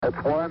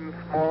That's one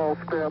small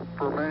step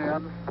for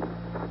man,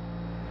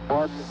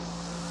 one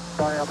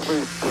giant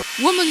leap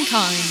for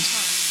Womankind.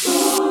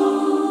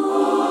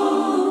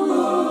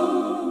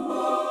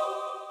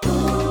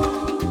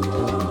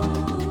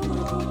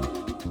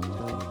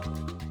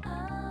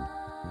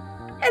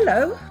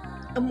 Hello,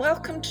 and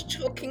welcome to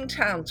Talking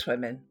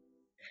Townswomen.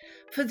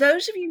 For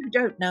those of you who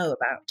don't know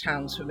about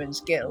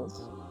Townswomen's Guilds,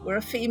 we're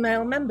a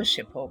female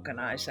membership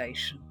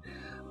organisation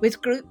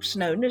with groups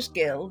known as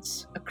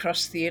guilds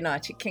across the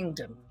United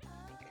Kingdom.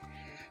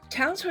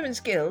 Townswomen's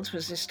Guilds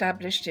was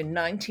established in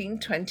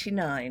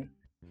 1929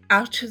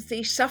 out of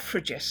the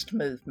suffragist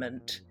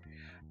movement,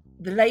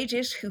 the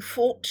ladies who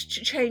fought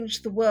to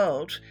change the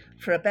world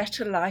for a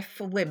better life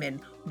for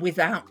women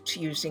without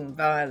using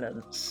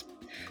violence.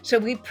 So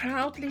we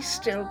proudly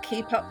still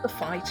keep up the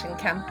fight and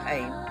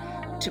campaign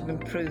to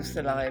improve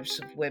the lives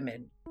of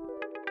women.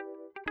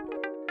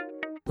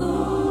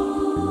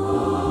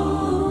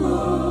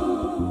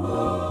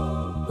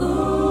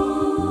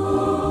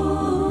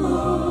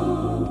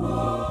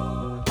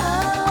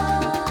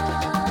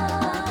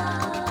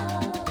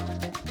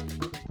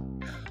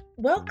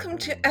 Welcome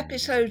to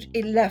episode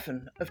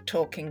 11 of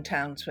Talking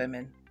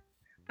Townswomen.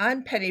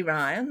 I'm Penny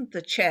Ryan,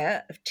 the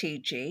chair of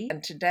TG,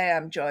 and today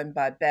I'm joined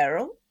by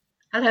Beryl.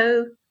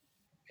 Hello.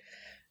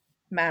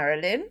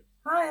 Marilyn.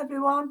 Hi,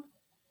 everyone.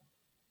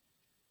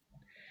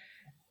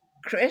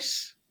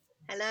 Chris.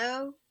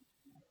 Hello.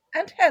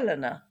 And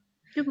Helena.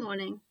 Good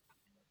morning.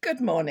 Good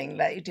morning,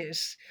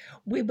 ladies.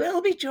 We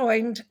will be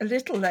joined a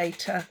little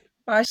later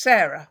by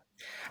Sarah,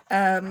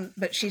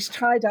 but she's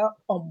tied up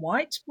on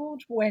Whiteboard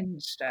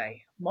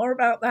Wednesday. More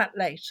about that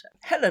later.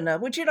 Helena,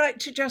 would you like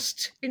to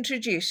just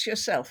introduce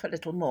yourself a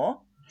little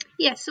more?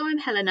 Yes, so I'm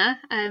Helena.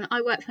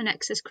 I work for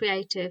Nexus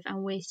Creative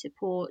and we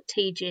support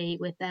TG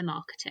with their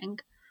marketing.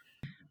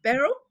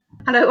 Beryl?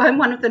 Hello, I'm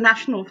one of the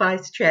national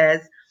vice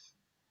chairs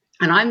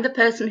and I'm the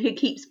person who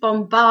keeps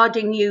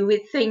bombarding you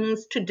with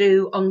things to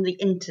do on the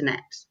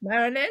internet.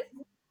 Marilyn?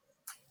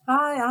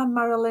 Hi, I'm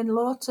Marilyn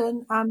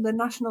Lawton. I'm the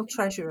National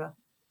Treasurer.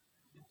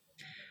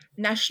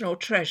 National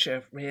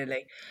treasure,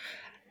 really.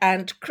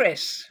 And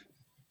Chris?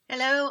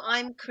 Hello,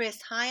 I'm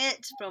Chris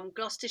Hyatt from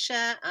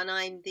Gloucestershire and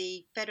I'm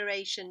the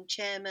Federation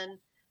Chairman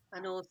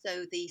and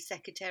also the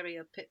Secretary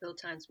of Pittville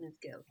Townsmen's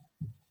Guild.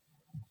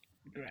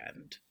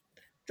 Grand.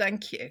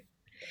 Thank you.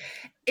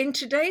 In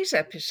today's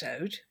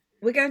episode,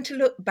 we're going to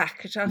look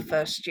back at our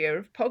first year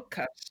of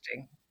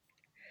podcasting.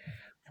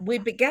 We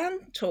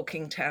began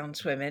Talking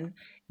Townswomen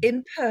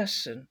in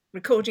person,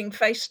 recording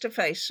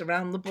face-to-face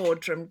around the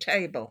boardroom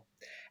table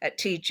at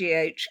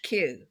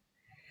TGHQ.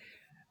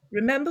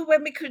 Remember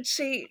when we could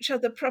see each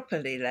other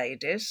properly,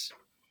 ladies?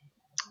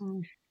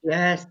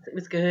 Yes, it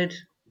was good.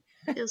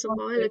 Feels a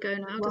while ago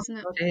now,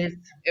 doesn't it?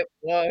 It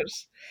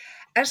was.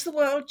 As the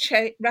world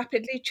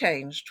rapidly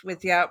changed with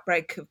the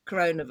outbreak of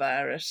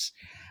coronavirus,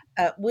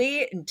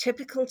 we, in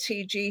typical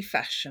TG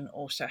fashion,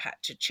 also had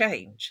to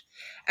change,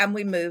 and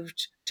we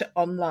moved to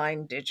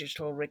online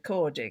digital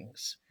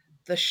recordings.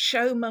 The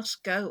show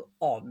must go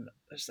on,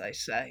 as they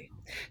say.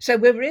 So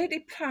we're really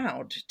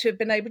proud to have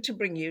been able to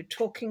bring you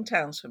Talking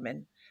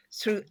Townswomen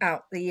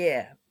throughout the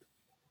year.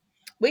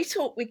 We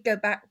thought we'd go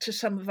back to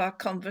some of our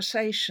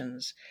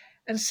conversations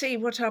and see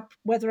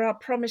whether our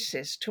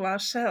promises to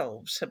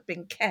ourselves have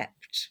been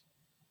kept,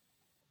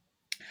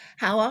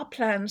 how our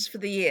plans for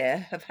the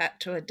year have had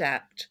to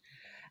adapt,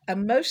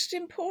 and most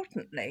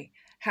importantly,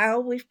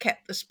 how we've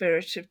kept the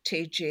spirit of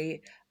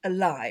TG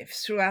alive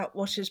throughout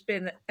what has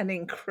been an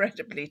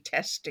incredibly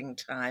testing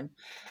time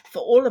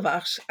for all of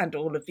us and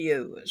all of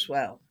you as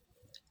well.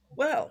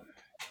 Well,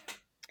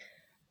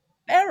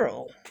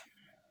 Beryl,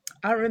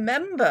 I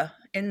remember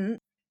in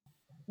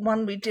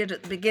one we did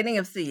at the beginning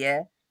of the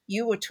year,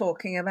 you were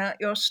talking about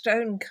your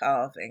stone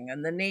carving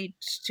and the need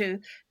to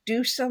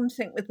do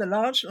something with the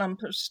large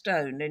lump of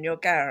stone in your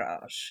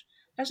garage.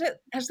 Has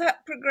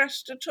that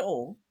progressed at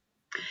all?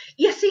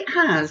 Yes, it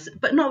has,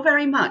 but not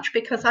very much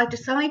because I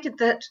decided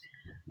that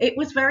it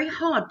was very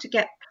hard to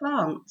get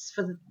plants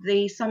for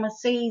the summer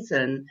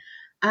season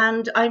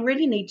and I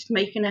really needed to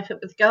make an effort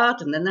with the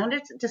garden. And then I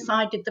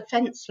decided the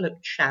fence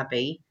looked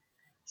shabby.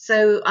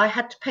 So I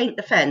had to paint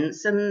the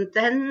fence, and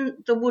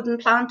then the wooden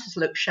planters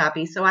looked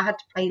shabby, so I had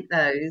to paint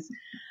those.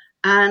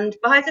 And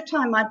by the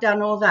time I'd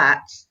done all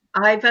that,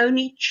 I've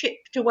only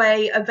chipped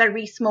away a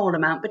very small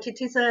amount, but it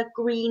is a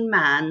green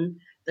man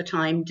that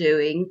I'm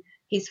doing,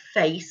 his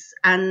face,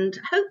 and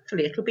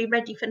hopefully it'll be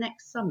ready for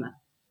next summer.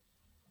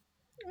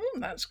 Oh,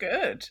 that's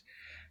good.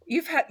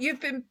 You've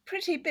been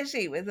pretty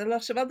busy with a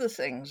lot of other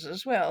things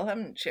as well,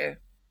 haven't you?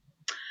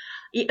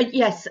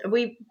 Yes,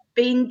 we've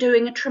been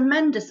doing a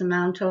tremendous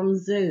amount on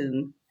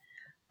Zoom.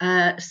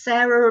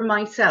 Sarah and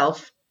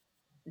myself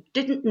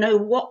didn't know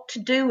what to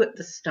do at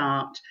the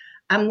start,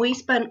 and we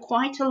spent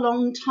quite a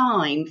long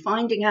time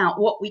finding out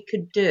what we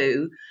could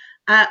do,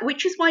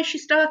 which is why she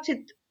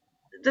started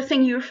the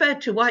thing you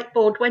referred to,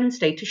 Whiteboard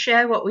Wednesday, to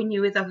share what we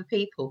knew with other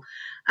people.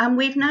 And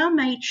we've now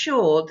made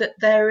sure that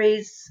there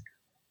is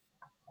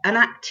an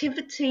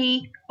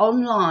activity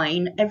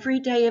online every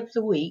day of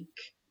the week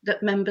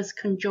that members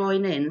can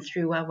join in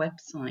through our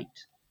website.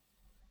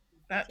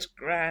 That's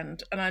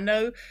grand. And I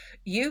know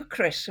you,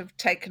 Chris, have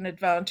taken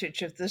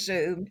advantage of the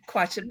Zoom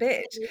quite a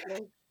bit.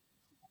 Absolutely.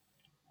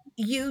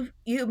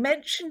 You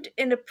mentioned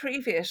in a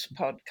previous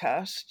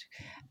podcast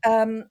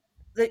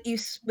that you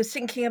were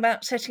thinking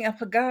about setting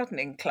up a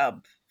gardening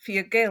club for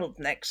your guild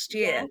next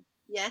year.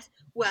 Yes.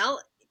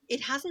 Well,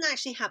 it hasn't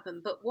actually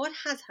happened, but what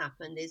has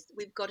happened is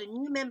we've got a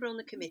new member on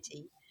the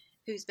committee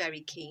who's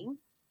very keen,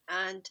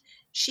 and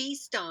she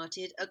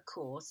started a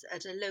course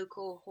at a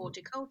local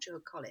horticultural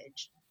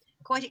college,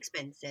 quite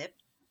expensive.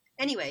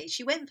 Anyway,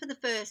 she went for the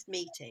first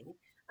meeting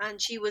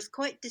and she was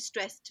quite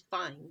distressed to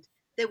find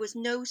there was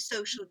no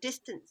social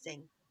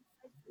distancing.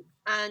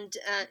 And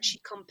she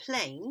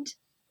complained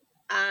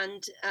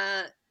and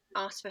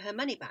asked for her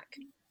money back,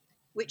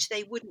 which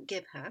they wouldn't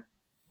give her.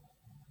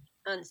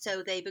 And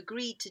so they've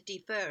agreed to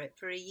defer it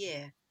for a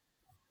year.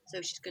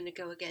 So she's going to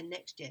go again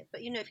next year.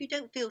 But, if you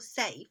don't feel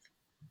safe,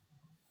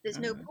 there's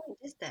no point,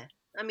 is there?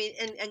 I mean,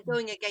 and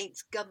going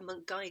against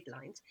government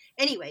guidelines.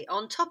 Anyway,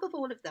 on top of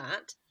all of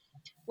that,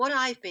 what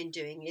I've been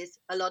doing is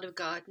a lot of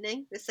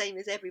gardening, the same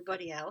as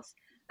everybody else.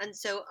 And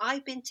so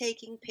I've been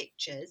taking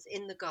pictures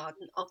in the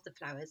garden of the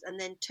flowers and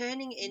then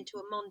turning it into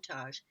a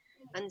montage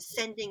and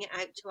sending it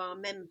out to our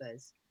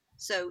members.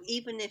 So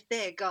even if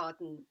their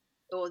garden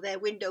or their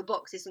window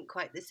box isn't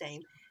quite the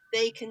same,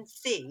 they can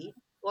see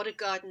what a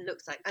garden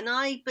looks like. And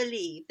I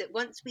believe that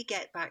once we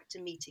get back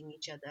to meeting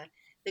each other,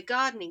 the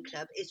gardening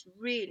club is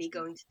really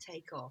going to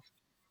take off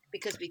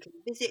because we can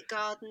visit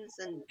gardens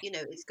and,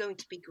 it's going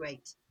to be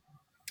great.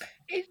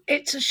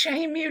 It's a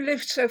shame you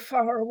live so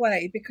far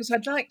away, because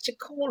I'd like to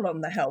call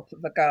on the help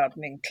of a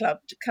gardening club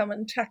to come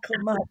and tackle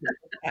my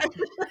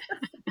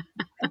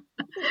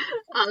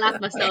I'll add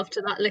myself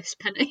to that list,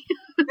 Penny.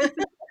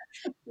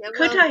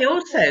 Could I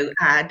also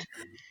add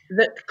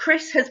that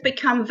Chris has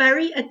become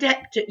very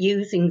adept at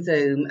using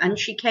Zoom, and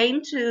she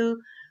came to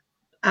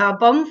our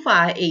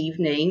bonfire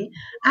evening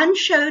and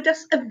showed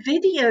us a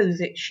video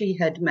that she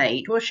had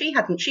made. Well, she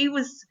hadn't. She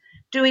was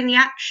doing the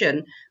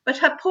action, but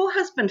her poor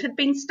husband had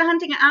been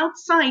standing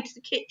outside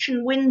the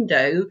kitchen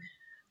window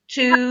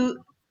to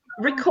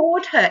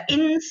record her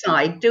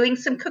inside doing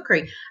some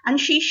cookery. And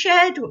she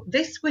shared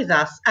this with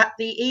us at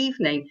the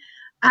evening.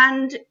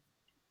 And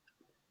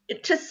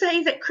to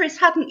say that Chris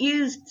hadn't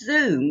used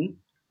Zoom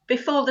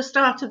before the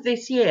start of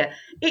this year,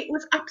 it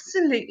was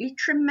absolutely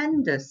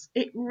tremendous.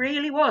 It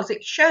really was.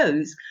 It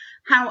shows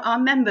how our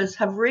members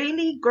have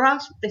really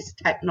grasped this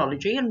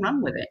technology and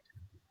run with it.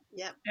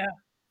 Yeah.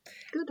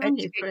 Good on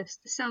you, Chris.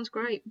 This sounds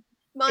great.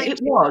 It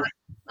was.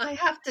 I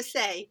have to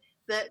say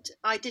that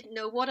I didn't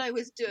know what I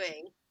was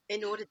doing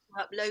in order to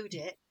upload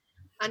it,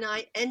 and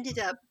I ended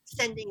up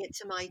sending it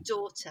to my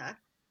daughter,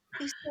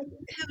 who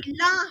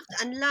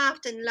laughed and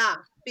laughed and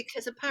laughed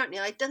because apparently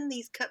I'd done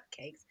these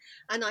cupcakes,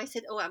 and I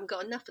said, "Oh, I haven't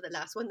got enough for the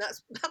last one." That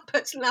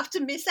person will have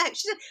to miss out.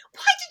 She said,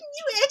 "Why didn't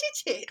you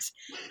edit it?"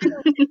 And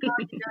I said,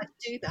 "I didn't know how to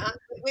do that.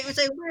 It was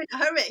over in a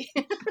hurry."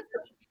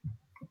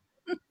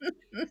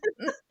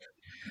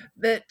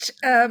 That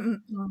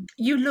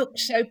you looked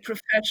so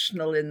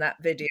professional in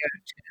that video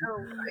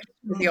too,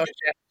 with your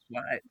chef's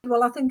wife.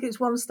 Well, I think it's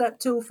one step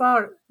too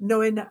far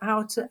knowing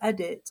how to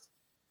edit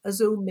a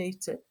Zoom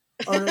meeting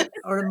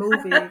or a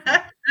movie.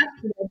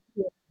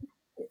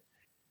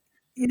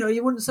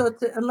 You wouldn't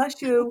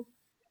unless you.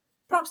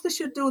 Perhaps they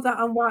should do that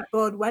on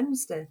Whiteboard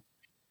Wednesday,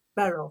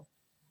 Beryl.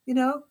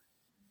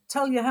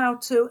 Tell you how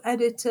to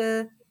edit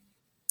a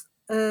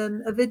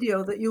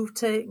video that you've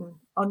taken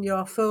on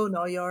your phone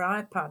or your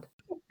iPad.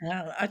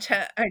 Well, I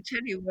tell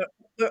you,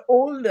 we're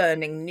all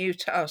learning new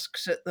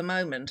tasks at the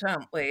moment,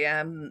 aren't we?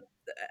 And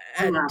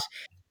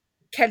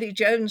Kelly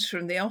Jones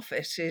from The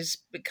Office is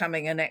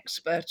becoming an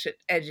expert at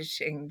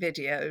editing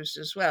videos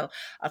as well.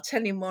 I'll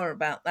tell you more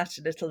about that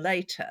a little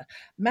later.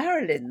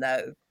 Marilyn,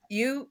 though,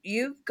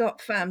 you've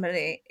got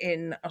family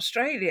in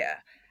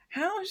Australia.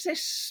 How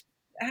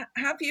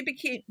have you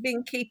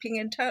been keeping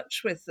in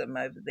touch with them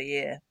over the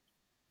year?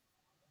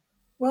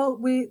 Well,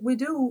 we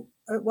do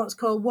what's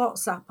called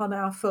WhatsApp on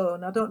our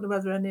phone. I don't know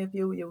whether any of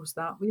you use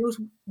that. We use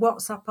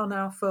WhatsApp on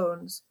our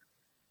phones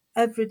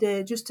every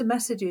day just to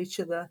message each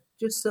other,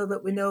 just so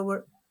that we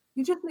know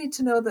you just need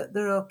to know that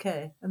they're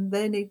okay and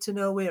they need to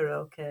know we're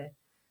okay.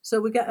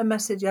 So we get a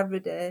message every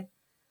day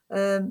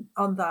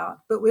on that.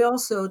 But we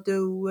also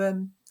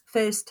do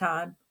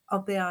FaceTime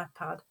on the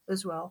iPad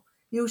as well,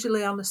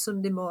 usually on a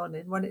Sunday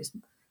morning when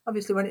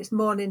it's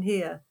morning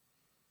here.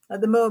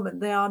 At the moment,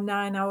 they are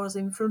 9 hours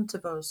in front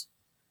of us.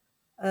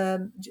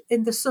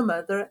 In the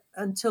summer,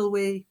 until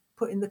we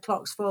put in the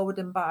clocks forward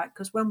and back,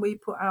 because when we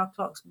put our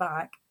clocks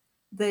back,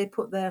 they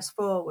put theirs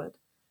forward.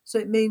 So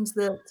it means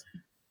that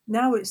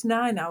now it's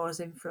 9 hours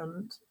in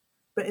front,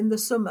 but in the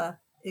summer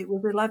it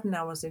was 11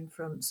 hours in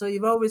front. So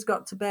you've always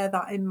got to bear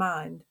that in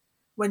mind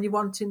when you're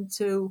wanting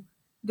to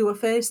do a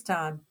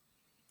FaceTime.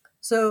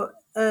 So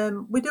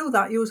we do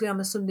that usually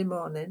on a Sunday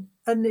morning,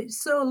 and it's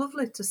so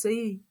lovely to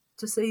see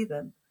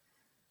them.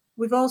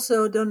 We've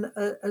also done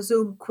a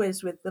Zoom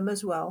quiz with them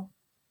as well.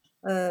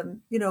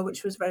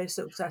 which was very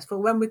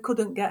successful when we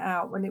couldn't get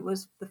out, when it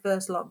was the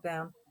first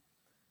lockdown,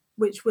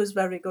 which was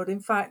very good. In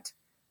fact,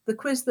 the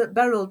quiz that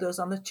Beryl does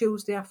on a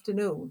Tuesday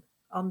afternoon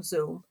on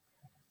Zoom,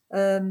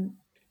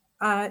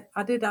 I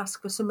did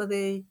ask for some of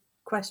the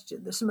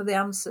questions, some of the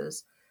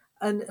answers,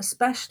 and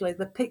especially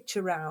the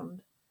picture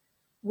round,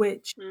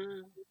 which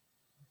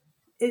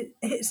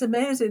it's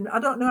amazing. I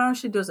don't know how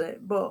she does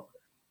it, but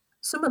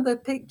some of the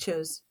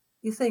pictures,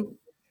 you think,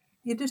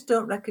 you just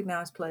don't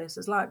recognise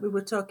places. Like we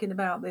were talking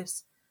about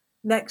this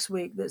next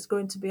week that's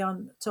going to be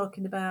on,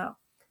 talking about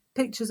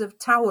pictures of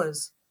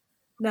towers.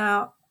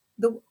 Now,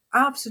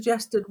 I've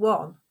suggested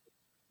one,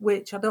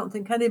 which I don't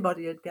think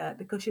anybody would get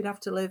because you'd have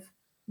to live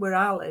where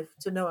I live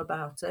to know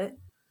about it.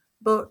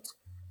 But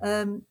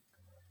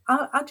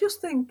I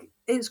just think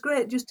it's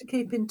great just to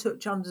keep in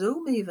touch on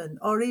Zoom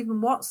or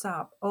even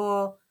WhatsApp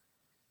or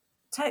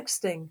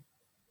texting.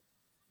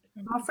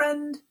 My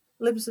friend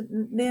lives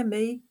near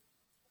me.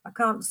 I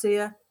can't see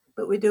her,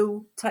 but we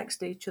do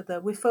text each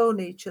other. We phone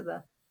each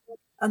other.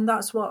 And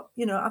that's what,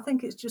 I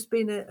think it's just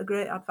been a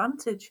great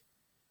advantage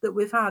that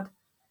we've had.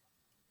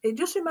 It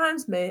just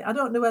reminds me, I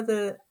don't know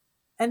whether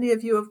any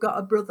of you have got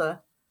a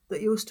brother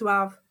that used to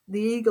have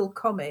the Eagle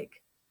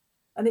comic,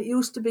 and it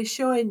used to be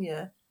showing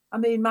you,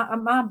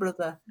 my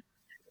brother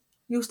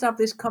used to have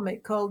this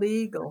comic called The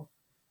Eagle,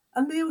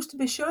 and they used to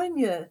be showing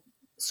you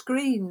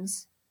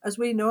screens, as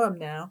we know them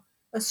now,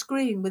 a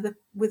screen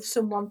with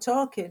someone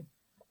talking.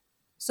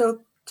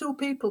 So two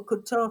people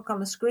could talk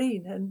on a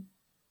screen, and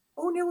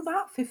who knew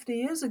that 50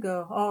 years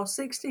ago or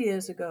 60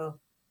 years ago?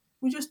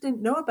 We just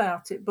didn't know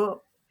about it.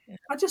 But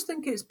I just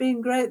think it's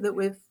been great that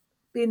we've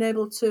been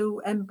able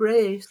to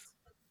embrace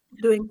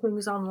doing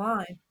things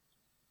online.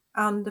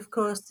 And of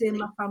course, seeing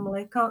my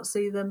family, can't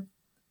see them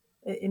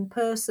in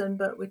person,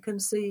 but we can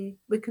see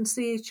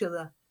each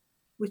other,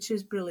 which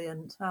is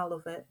brilliant. I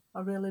love it.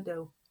 I really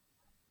do.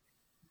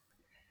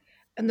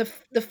 And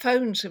the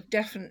phones have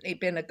definitely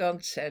been a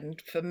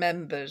godsend for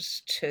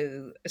members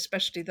too,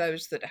 especially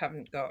those that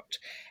haven't got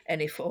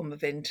any form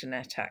of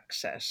internet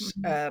access.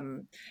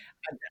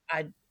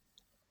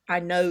 I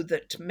know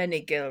that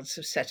many guilds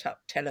have set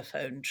up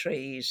telephone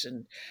trees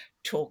and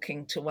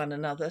talking to one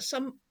another.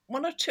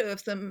 One or two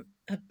of them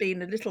have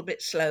been a little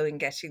bit slow in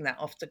getting that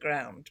off the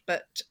ground,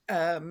 but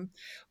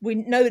we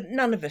know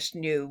none of us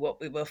knew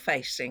what we were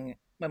facing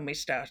when we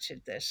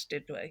started this,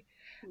 did we?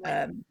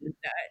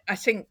 I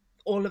think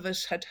all of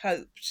us had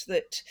hoped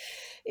that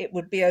it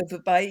would be over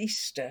by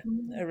Easter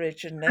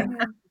originally.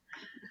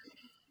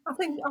 I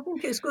think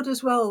it's good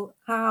as well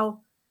how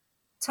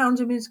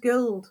Towns and Women's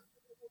Guild,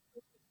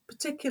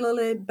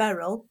 particularly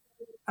Beryl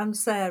and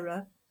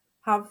Sarah,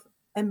 have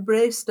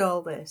embraced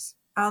all this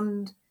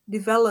and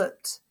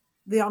developed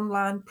the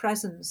online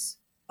presence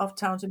of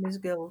Towns and Women's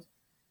Guild.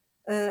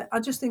 I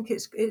just think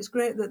it's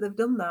great that they've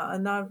done that,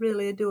 and I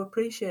really do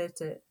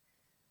appreciate it.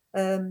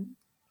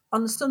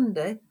 On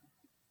Sunday,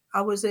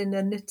 I was in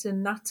a knit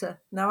and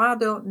natter. Now I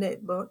don't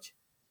knit much.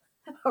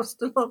 I've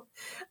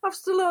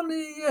still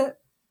only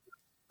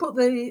put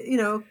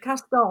the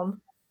cast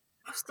on.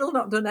 I've still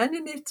not done any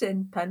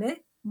knitting,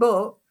 Penny,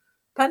 but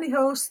Penny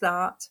hosts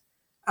that,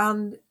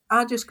 and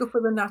I just go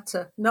for the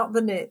natter, not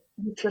the knit,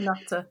 just the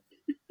natter,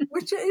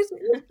 which is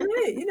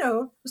great.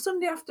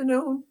 Sunday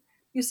afternoon,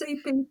 you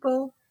see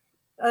people,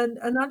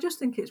 and I just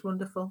think it's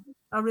wonderful.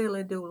 I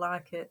really do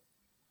like it.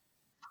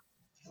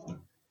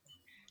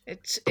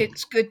 It's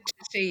good to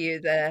see you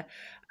there,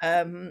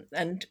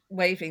 and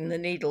waving the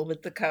needle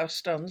with the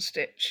cast-on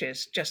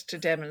stitches just to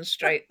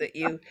demonstrate that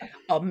you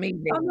are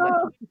meaning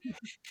them,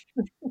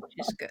 which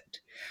is good.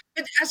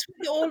 But as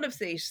with all of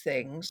these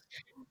things,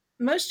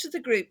 most of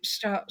the groups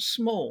start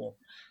small,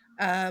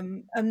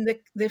 and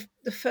the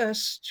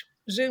first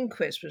Zoom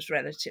quiz was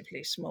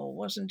relatively small,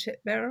 wasn't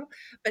it, Beryl?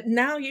 But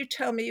now you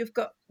tell me you've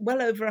got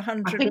well over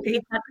 100 I think people.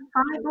 we've had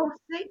 5 or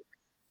 6.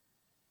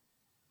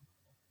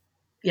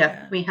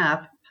 Yeah, we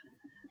have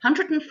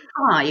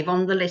 105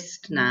 on the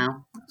list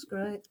now. That's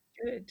great.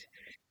 Good.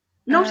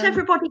 Not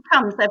everybody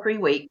comes every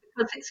week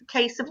because it's a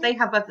case of they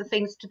have other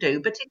things to do,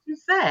 but it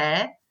is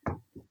there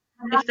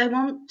if they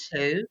want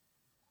to.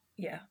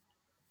 Yeah.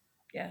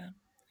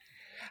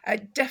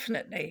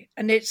 Definitely,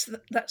 and that's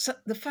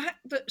the fact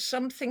that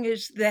something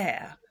is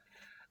there.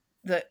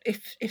 That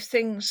if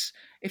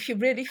you're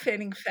really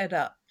feeling fed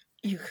up,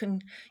 you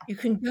can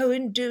go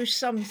and do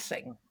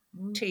something.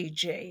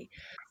 TG,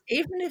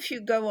 even if you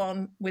go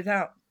on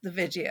without the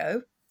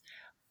video,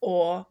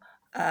 or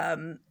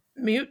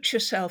mute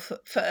yourself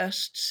at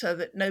first so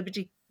that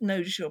nobody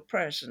knows you're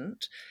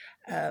present,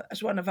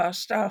 as one of our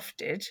staff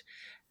did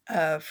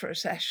for a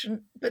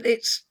session. But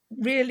it's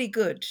really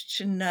good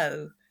to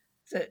know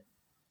that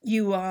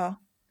you are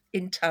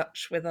in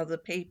touch with other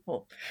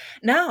people.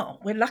 Now,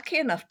 we're lucky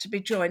enough to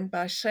be joined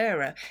by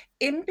Sarah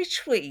in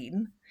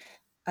between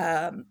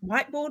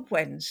Whiteboard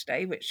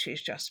Wednesday, which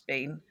she's just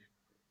been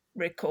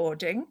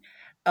recording,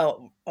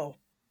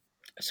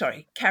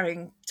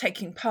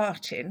 taking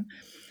part in,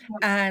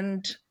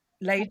 and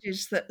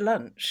Ladies That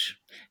Lunch.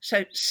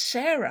 So,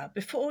 Sarah,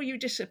 before you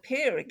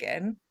disappear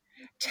again,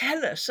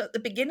 tell us, at the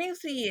beginning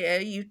of the year,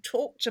 you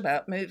talked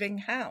about moving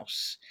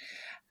house.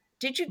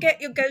 Did you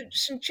get your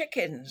goats and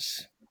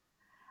chickens?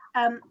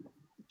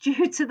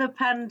 Due to the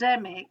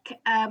pandemic,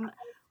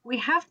 we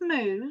have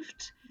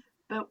moved,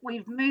 but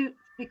we've moved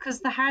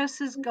because the house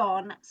has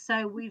gone.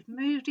 So we've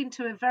moved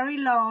into a very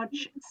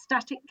large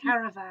static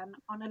caravan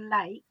on a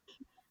lake,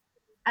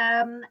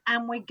 and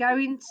we're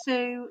going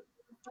to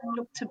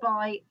look to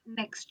buy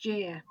next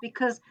year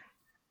because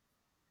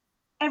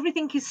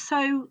everything is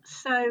so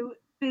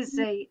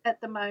busy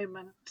at the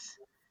moment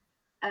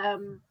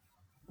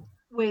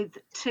with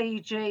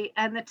TG,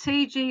 and the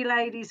TG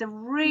ladies have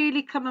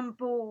really come on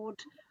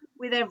board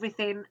with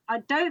everything. I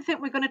don't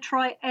think we're going to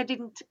try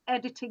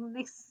editing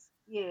this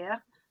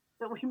year,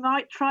 but we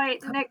might try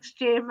it next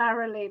year,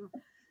 Marilyn.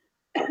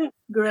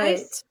 Great.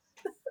 Chris,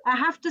 I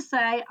have to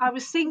say, I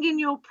was singing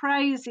your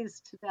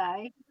praises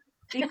today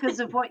because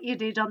of what you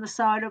did on the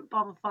silent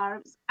bonfire.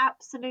 It was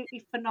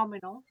absolutely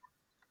phenomenal.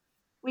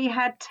 We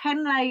had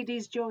 10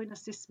 ladies join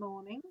us this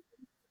morning.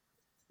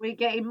 We're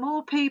getting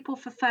more people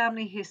for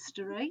family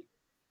history.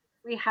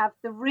 We have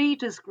the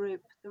readers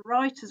group, the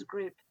writers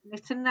group,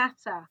 Knit and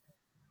Natter,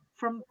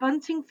 from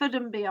Buntingford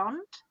and beyond.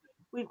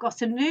 We've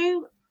got a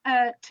new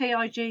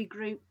TIG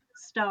group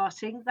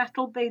starting.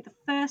 That'll be the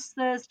first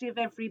Thursday of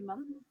every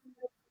month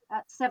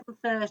at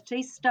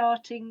 7:30,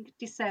 starting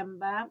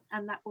December,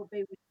 and that will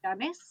be with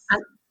Janice.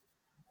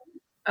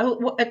 Oh,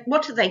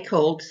 what are they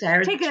called,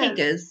 Sarah?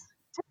 Tiggers.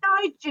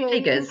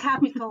 TIG in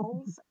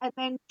capitals, and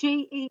then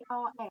GERS.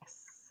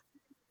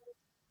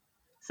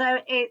 So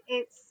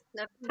it's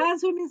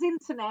Townswomen's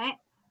Internet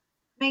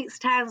meets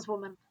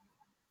Townswoman.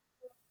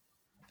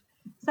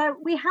 So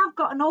we have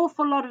got an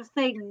awful lot of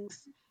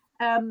things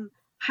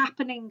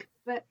happening,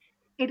 but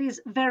it is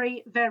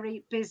very,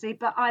 very busy.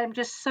 But I am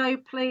just so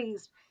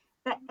pleased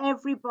that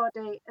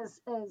everybody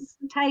is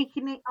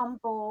taking it on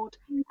board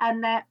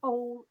and they're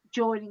all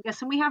joining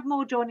us. And we have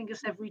more joining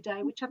us every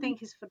day, which I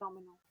think is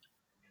phenomenal.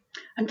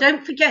 And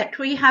don't forget,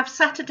 we have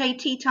Saturday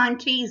Tea Time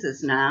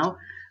Teasers now,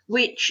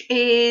 which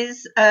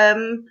is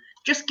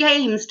just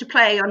games to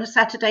play on a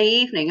Saturday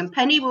evening. And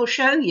Penny will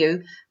show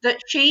you that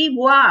she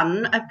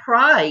won a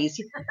prize.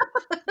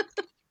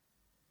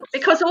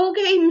 Because all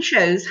game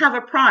shows have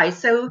a prize.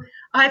 So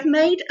I've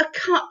made a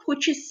cup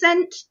which is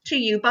sent to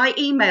you by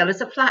email as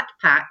a flat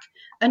pack,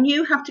 and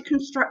you have to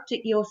construct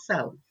it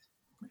yourself.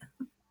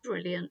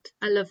 Brilliant.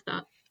 I love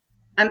that.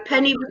 And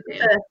Penny was the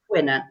first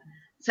winner.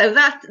 So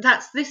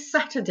that's this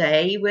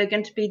Saturday. We're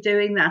going to be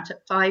doing that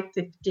at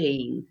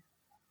 5:15.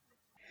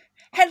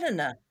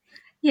 Helena.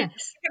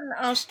 Yes. I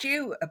haven't asked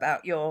you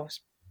about your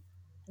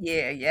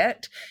year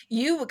yet.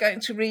 You were going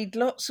to read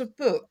lots of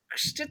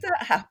books. Did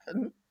that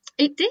happen?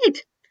 It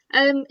did.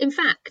 In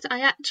fact,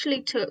 I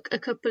actually took a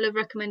couple of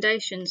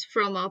recommendations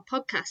from our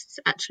podcasts,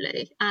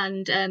 actually,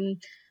 and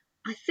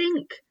I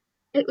think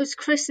it was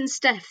Chris and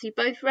Steph. You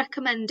both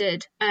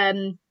recommended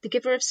The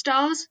Giver of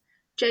Stars,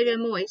 J.O.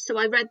 Moyes. So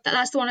I read that.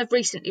 That's the one I've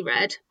recently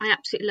read. I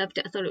absolutely loved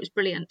it. I thought it was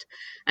brilliant.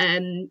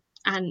 And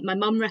my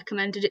mum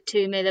recommended it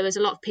to me. There was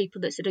a lot of people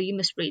that said, "Oh, you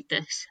must read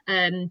this."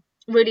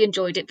 Really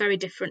enjoyed it. Very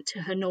different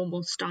to her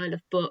normal style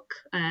of book.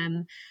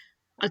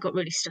 I got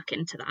really stuck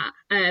into that.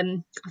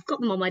 I've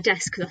got them on my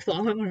desk because I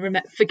thought I don't want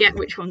to forget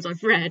which ones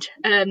I've read.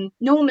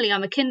 Normally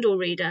I'm a Kindle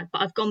reader,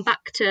 but I've gone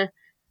back to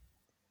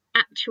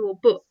actual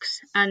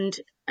books, and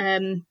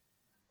I'm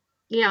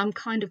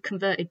kind of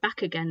converted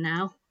back again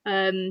now,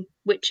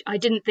 which I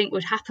didn't think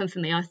would happen for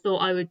me. I thought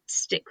I would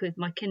stick with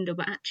my Kindle,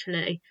 but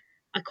actually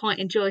I quite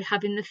enjoy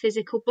having the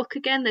physical book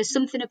again. There's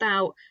something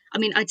about,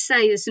 I'd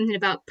say there's something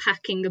about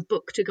packing a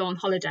book to go on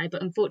holiday,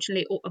 but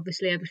unfortunately,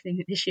 obviously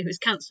everything this year was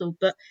cancelled,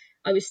 but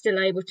I was still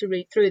able to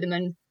read through them.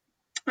 And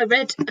I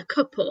read a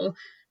couple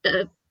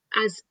that,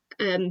 as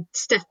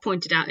Steph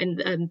pointed out in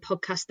the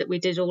podcast that we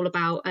did all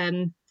about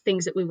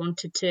things that we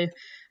wanted to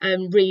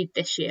read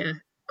this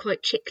year,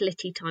 quite chick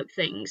litty type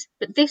things.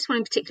 But this one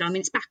in particular,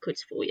 it's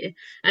backwards for you.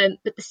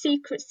 But The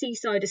Secret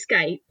Seaside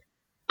Escape,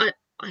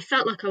 I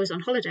felt like I was on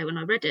holiday when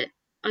I read it.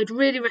 I'd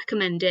really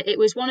recommend it. It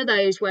was one of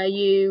those where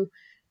you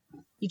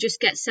just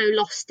get so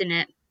lost in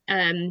it.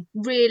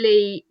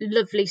 Really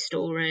lovely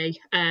story,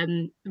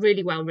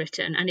 really well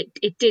written, and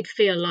it did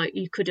feel like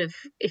you could have,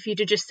 if you'd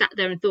have just sat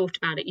there and thought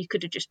about it, you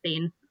could have just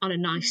been on a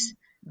nice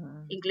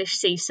English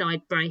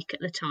seaside break at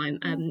the time.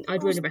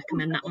 I'd really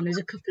recommend that one. There's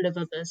a couple of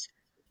others.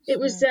 It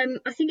was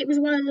I think it was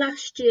one of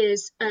last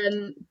year's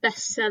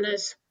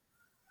bestsellers,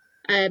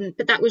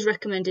 but that was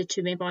recommended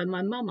to me by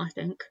my mum, I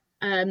think,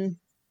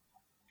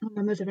 or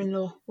my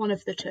mother-in-law, one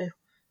of the two.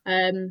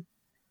 And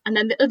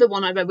then the other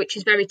one I read, which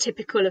is very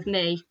typical of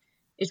me,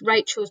 is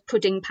Rachel's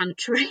Pudding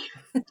Pantry,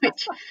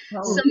 which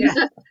sums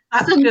up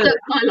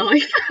my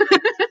life.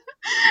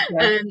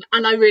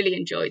 And I really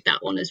enjoyed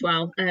that one as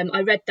well.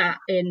 I read that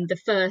in the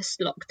first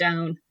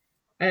lockdown,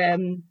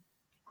 and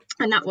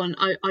that one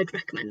I'd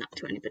recommend that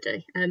to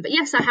anybody. But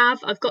yes,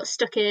 I've got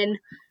stuck in,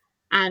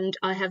 and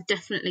I have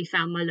definitely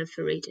found my love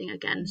for reading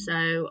again.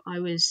 So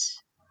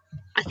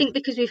I think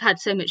because we've had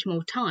so much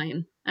more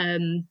time,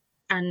 and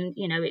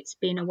it's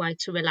been a way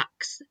to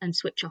relax and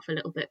switch off a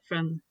little bit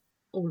from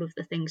all of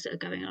the things that are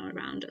going on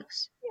around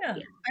us. Yeah,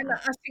 Yeah. and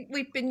I think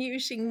we've been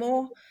using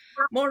more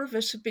of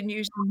us have been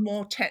using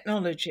more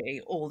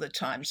technology all the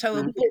time. So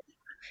a book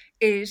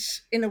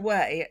is, in a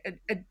way,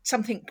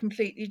 something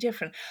completely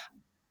different.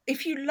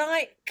 If you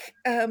like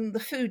the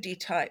foodie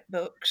type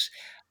books,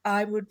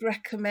 I would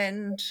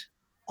recommend.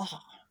 Oh,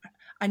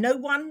 I know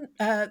one.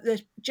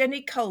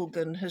 Jenny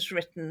Colgan has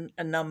written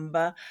a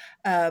number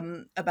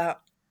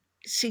about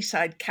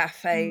seaside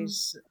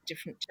cafes at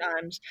different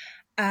times,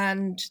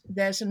 and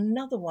there's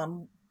another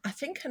one. I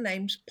think her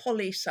name's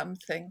Polly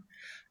something,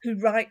 who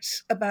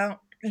writes about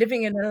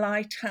living in a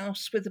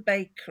lighthouse with a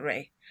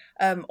bakery,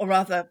 or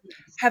rather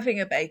having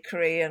a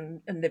bakery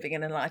and living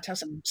in a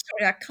lighthouse.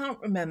 Sorry, I can't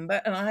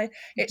remember, and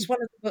it's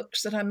one of the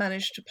books that I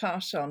managed to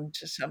pass on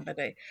to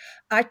somebody.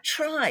 I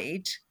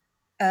tried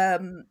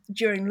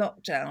during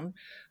lockdown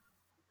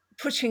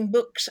putting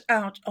books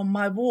out on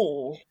my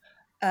wall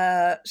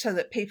so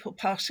that people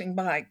passing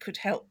by could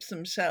help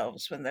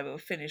themselves when they were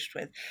finished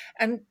with.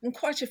 And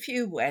quite a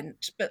few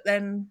went, but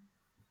then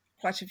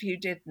quite a few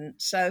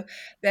didn't. So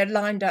they're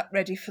lined up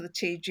ready for the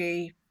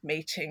TG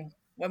meeting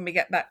when we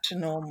get back to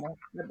normal.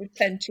 There'll be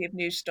plenty of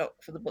new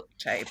stock for the book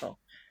table.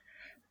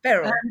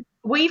 Beryl.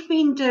 We've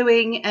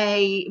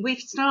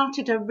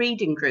started a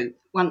reading group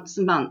once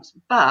a month,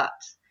 but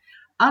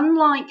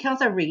unlike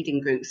other reading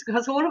groups,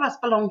 because all of us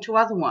belong to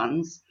other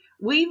ones,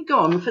 we've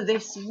gone for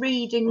this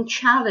reading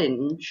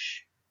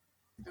challenge.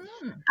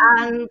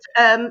 And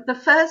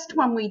the first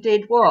one we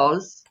did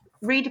was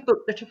read a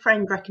book that a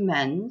friend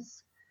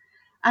recommends.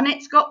 And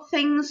it's got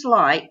things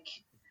like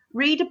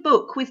read a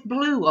book with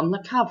blue on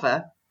the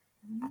cover,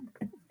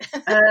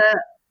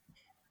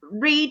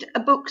 read a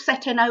book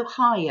set in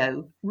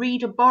Ohio,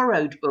 read a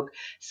borrowed book.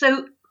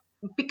 So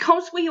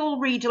because we all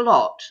read a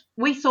lot,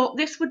 we thought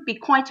this would be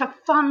quite a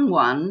fun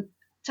one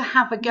to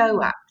have a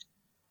go at.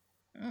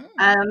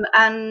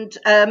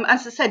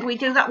 As I said, we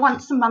do that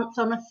once a month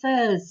on a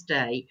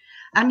Thursday.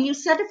 And you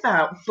said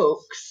about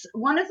books,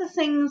 one of the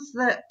things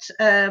that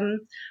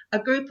a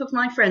group of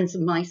my friends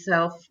and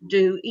myself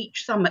do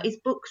each summer is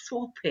book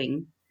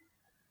swapping.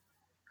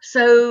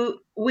 So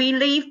we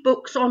leave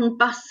books on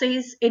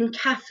buses, in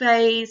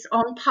cafes,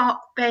 on park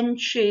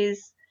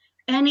benches,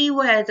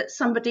 anywhere that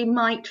somebody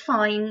might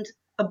find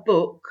a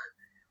book.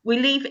 We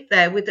leave it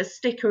there with a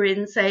sticker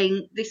in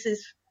saying, "This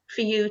is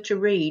for you to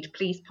read,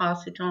 please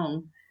pass it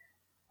on."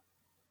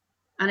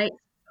 And it's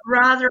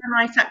rather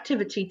a nice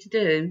activity to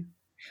do.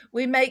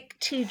 We make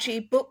TG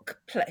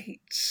book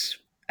plates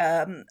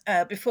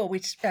before we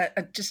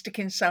to stick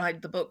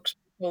inside the books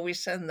before we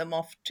send them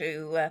off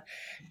to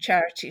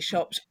charity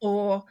shops,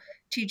 or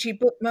TG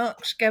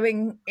bookmarks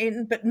going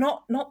in, but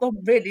not the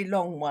really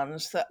long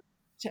ones.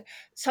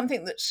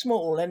 Something that's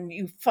small and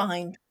you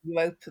find you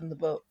open the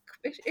book.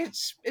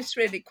 It's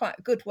really quite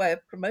a good way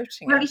of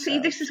promoting Well, ourselves. you see,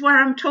 this is where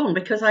I'm torn,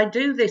 because I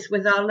do this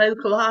with our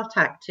local art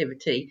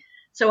activity.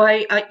 So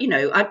I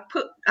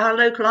put our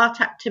local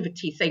art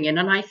activity thing in,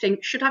 and I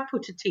think, should I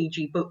put a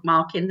TG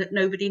bookmark in that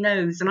nobody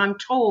knows? And I'm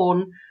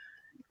torn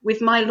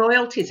with my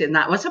loyalties in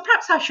that one. So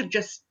perhaps I should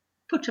just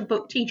put a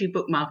TG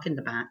bookmark in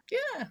the back.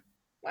 Yeah,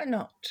 why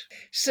not?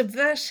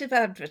 Subversive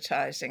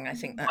advertising, I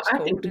think that's I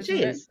called, think it isn't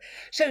is. it?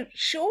 So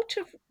short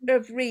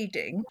of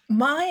reading,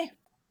 my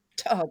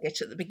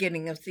target at the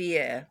beginning of the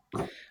year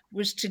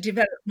was to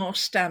develop more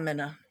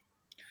stamina.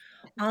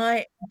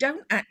 I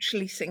don't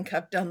actually think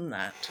I've done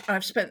that.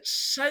 I've spent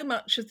so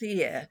much of the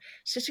year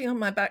sitting on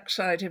my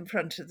backside in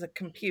front of the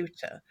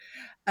computer.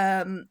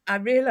 I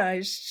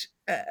realised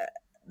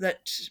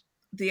that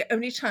the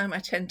only time I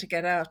tend to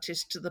get out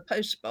is to the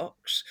post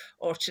box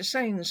or to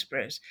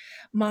Sainsbury's.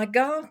 My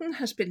garden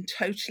has been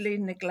totally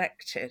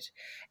neglected,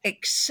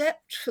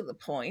 except for the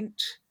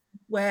point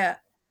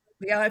where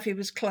the ivy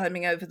was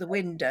climbing over the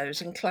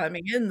windows and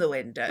climbing in the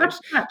windows.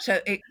 So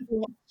it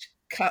got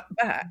cut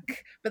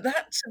back. But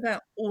that's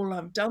about all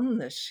I've done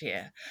this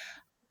year.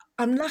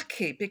 I'm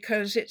lucky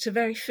because it's a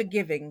very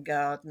forgiving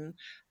garden,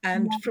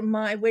 and from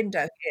my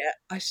window here,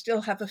 I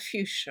still have a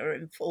fuchsia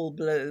in full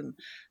bloom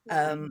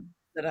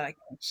that I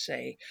can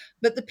see.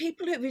 But the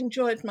people who've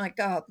enjoyed my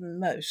garden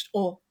most,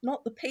 or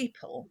not the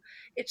people,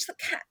 it's the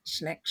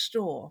cats next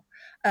door.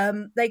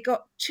 They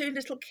got 2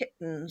 little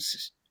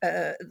kittens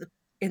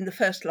in the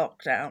first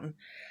lockdown,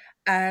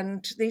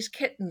 and these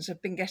kittens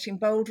have been getting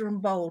bolder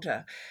and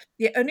bolder.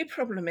 The only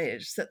problem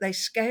is that they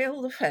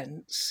scale the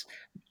fence,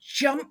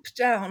 jump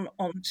down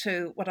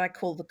onto what I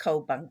call the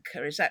coal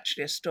bunker, is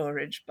actually a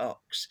storage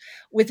box,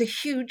 with a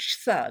huge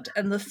thud,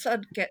 and the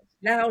thud gets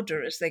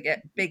louder as they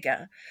get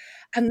bigger,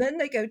 and then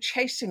they go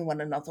chasing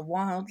one another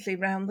wildly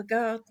round the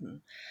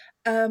garden.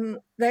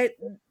 They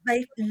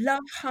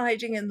love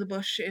hiding in the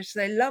bushes,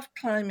 they love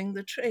climbing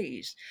the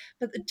trees,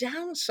 but the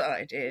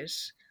downside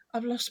is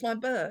I've lost my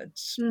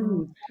birds.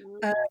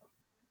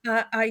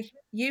 I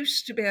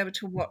used to be able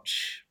to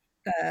watch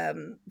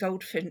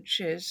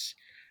goldfinches.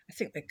 I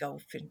think they're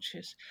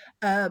goldfinches,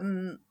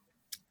 and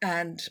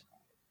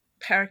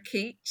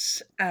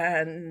parakeets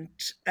and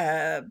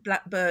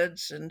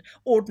blackbirds and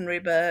ordinary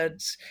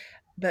birds.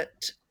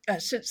 But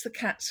since the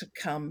cats have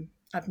come,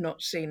 I've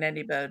not seen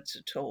any birds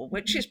at all,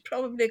 which is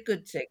probably a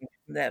good thing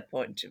from their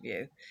point of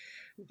view.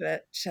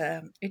 But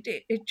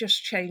it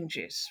just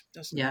changes,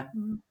 doesn't it? Yeah.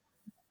 Mm.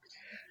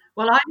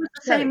 Well, I was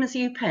the So, same as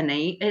you,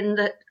 Penny, in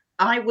that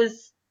I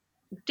was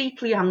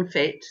deeply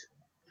unfit.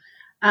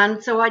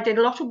 And so I did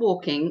a lot of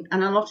walking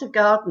and a lot of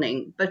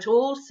gardening, but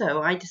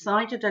also I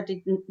decided I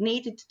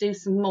needed to do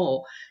some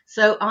more.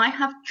 So I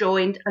have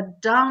joined a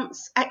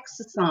dance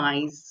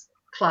exercise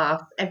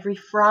class every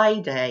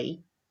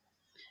Friday,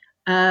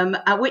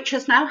 which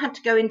has now had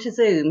to go into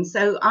Zoom.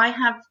 So I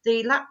have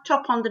the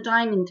laptop on the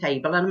dining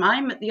table and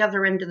I'm at the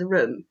other end of the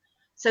room.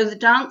 So the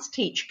dance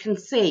teacher can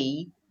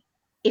see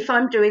if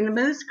I'm doing the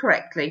moves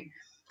correctly.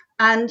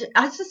 And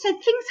as I said,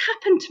 things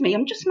happen to me.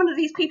 I'm just one of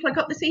these people. I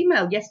got this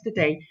email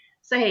yesterday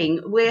saying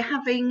we're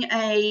having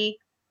a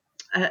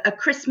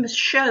Christmas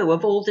show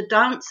of all the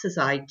dancers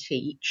I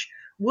teach.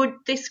 Would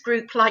this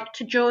group like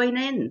to join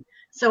in?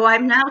 So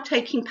I'm now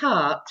taking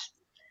part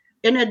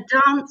in a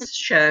dance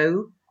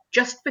show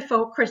just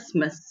before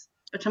Christmas,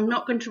 but I'm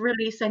not going to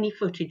release any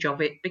footage of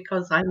it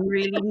because I'm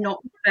really not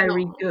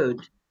very Aw. good.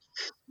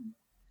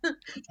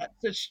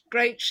 that's a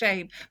great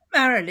shame.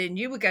 Marilyn,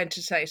 you were going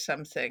to say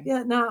something.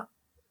 Yeah. Now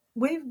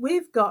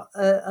we've got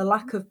a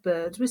lack of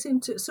birds. We seem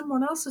to.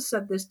 Someone else has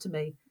said this to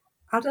me.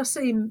 Had I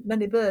seen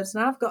many birds?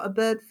 Now I've got a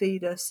bird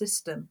feeder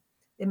system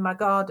in my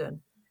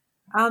garden,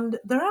 and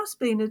there has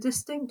been a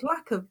distinct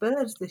lack of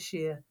birds this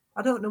year.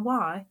 I don't know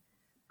why,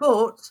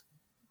 but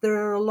there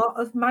are a lot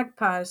of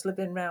magpies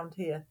living round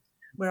here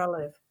where I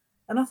live,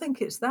 and I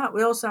think it's that.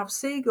 We also have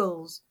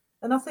seagulls,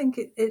 and I think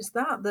it's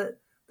that the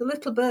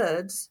little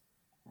birds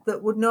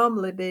that would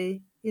normally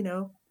be,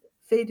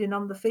 feeding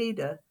on the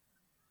feeder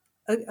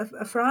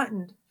are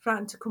frightened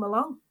to come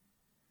along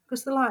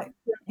because they're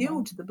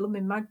huge, the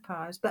blooming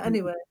magpies. But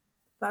anyway,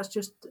 that's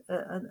just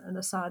an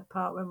aside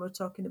part when we're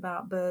talking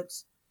about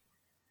birds.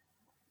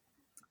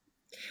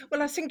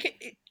 Well, I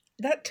think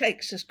that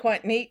takes us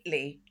quite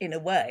neatly, in a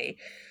way,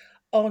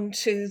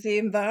 onto the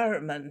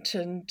environment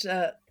and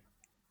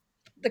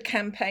the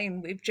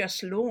campaign we've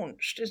just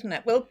launched, isn't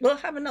it? We'll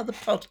have another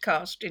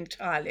podcast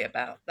entirely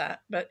about that,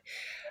 but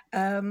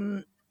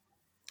um,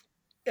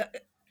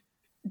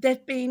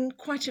 there've been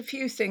quite a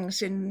few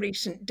things in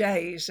recent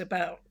days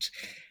about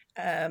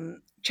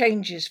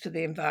changes for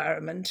the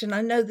environment, and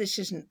I know this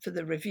isn't for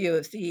the review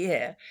of the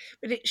year,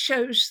 but it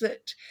shows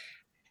that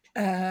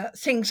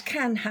things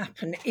can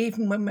happen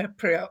even when we're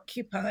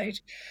preoccupied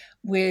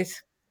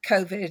with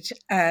COVID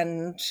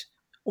and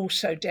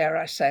also, dare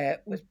I say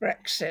it, with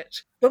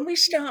Brexit. When we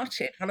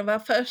started, one of our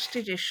first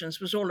editions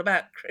was all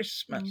about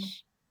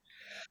Christmas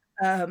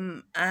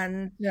and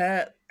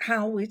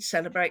how we'd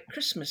celebrate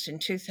Christmas in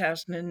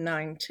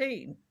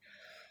 2019.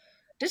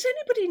 Does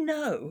anybody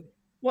know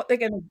what they're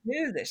going to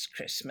do this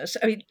Christmas?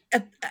 I mean,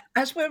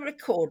 as we're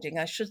recording,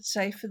 I should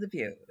say for the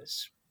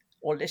viewers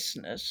or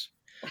listeners,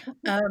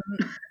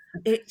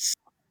 it's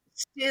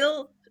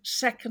still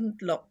second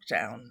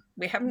lockdown.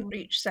 We haven't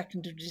reached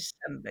 2nd of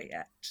December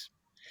yet.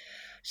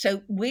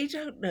 So we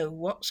don't know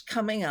what's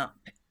coming up.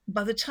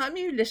 By the time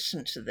you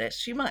listen to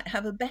this, you might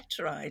have a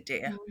better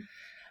idea.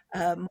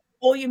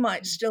 Or you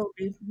might still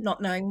be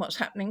not knowing what's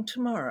happening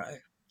tomorrow.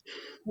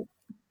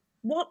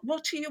 What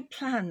are your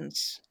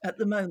plans at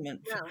the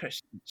moment for Well,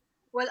 Christmas?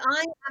 well,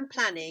 I am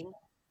planning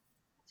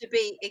to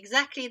be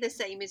exactly the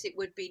same as it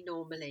would be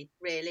normally,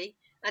 really.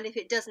 And if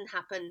it doesn't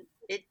happen,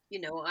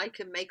 I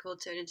can make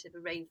alternative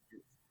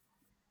arrangements.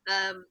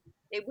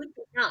 It would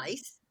be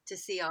nice to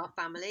see our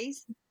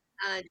families,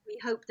 and we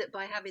hope that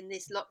by having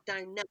this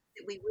lockdown now,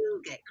 that we will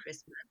get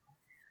Christmas.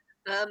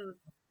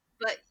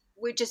 But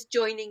we're just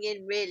joining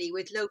in really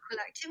with local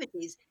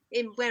activities.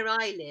 In where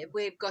I live,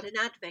 we've got an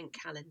advent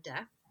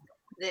calendar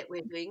that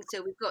we're doing.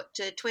 So we've got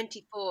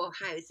 24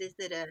 houses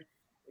that are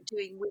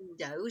doing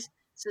windows.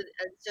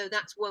 So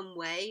that's one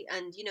way,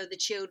 and the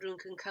children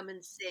can come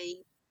and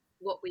see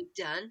what we've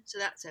done. So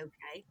that's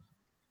okay.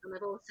 And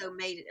I've also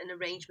made an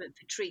arrangement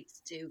for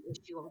treats to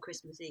issue on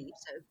Christmas Eve.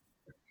 So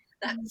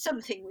that's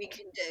something we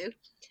can do.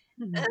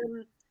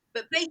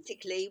 But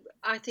basically,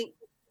 I think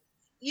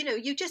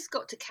you just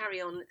got to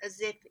carry on as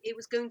if it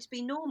was going to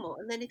be normal.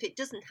 And then if it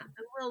doesn't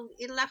happen, well,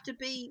 it'll have to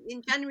be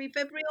in January,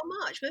 February or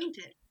March, won't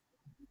it?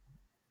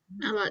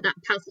 I like that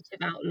positive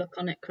outlook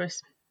on it,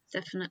 Chris.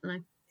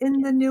 Definitely.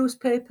 In the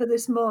newspaper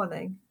this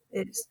morning,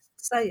 it's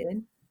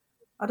saying,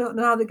 I don't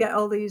know how they get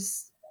all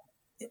this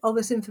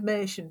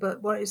information,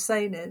 but what it's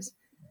saying is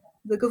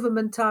the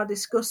government are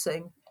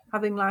discussing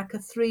having like a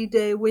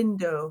 3-day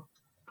window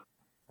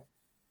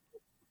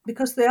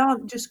because they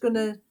aren't just going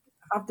to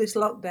have this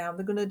lockdown.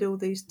 They're going to do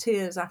these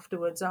tiers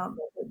afterwards, aren't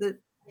they?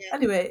 Yeah.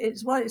 Anyway,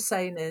 it's what it's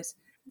saying is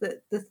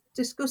that they're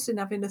discussing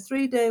having a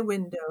 3-day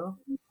window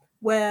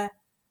where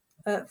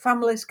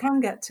families can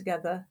get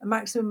together. A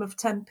maximum of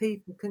 10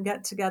 people can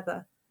get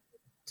together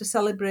to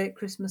celebrate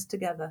Christmas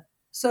together.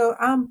 So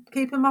I'm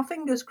keeping my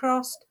fingers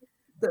crossed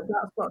that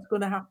that's what's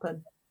going to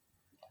happen.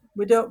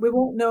 We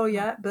won't know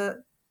yet,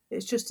 but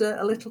it's just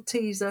a little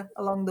teaser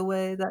along the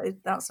way that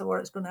that's where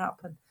it's going to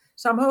happen.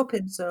 So I'm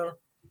hoping so.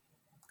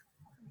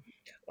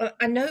 Well,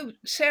 I know,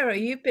 Sarah,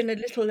 you've been a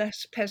little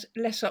less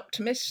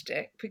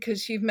optimistic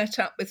because you've met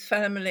up with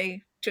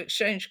family to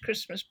exchange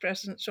Christmas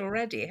presents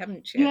already,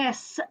 haven't you?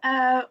 Yes,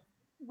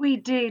 we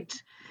did.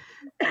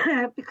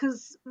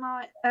 Because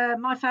my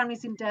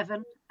family's in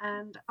Devon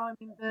and I'm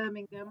in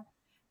Birmingham,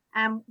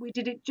 and we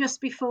did it just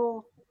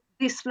before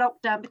this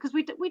lockdown because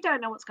we don't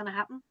know what's going to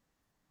happen.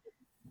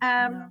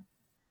 No.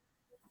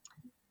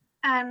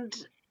 And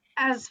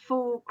as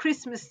for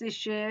Christmas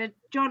this year,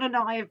 John and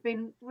I have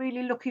been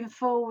really looking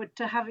forward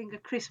to having a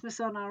Christmas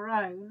on our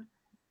own,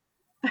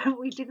 but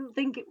we didn't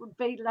think it would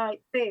be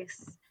like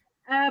this.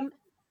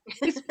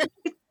 It's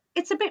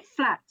it's a bit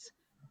flat,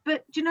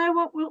 but do you know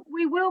what?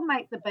 We will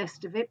make the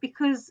best of it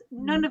because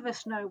none of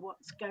us know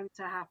what's going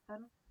to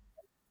happen.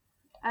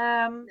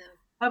 No.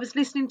 I was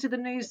listening to the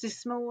news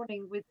this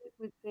morning with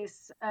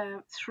this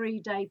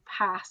 3-day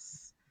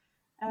pass,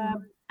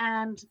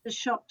 and the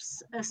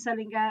shops are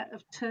selling out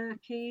of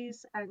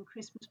turkeys and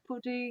Christmas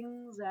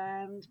puddings,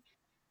 and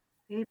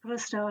people are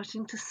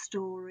starting to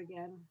store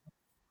again.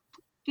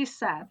 It's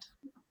sad.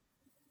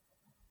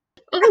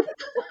 Oh,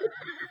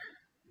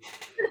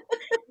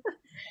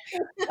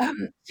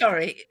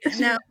 Sorry.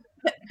 Now,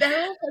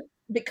 Beryl,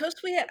 because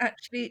we are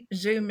actually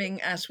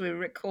Zooming as we're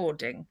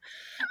recording,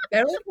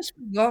 Beryl has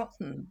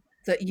forgotten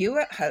that you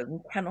at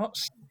home cannot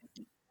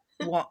see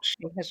what she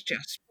has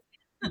just.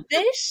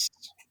 This,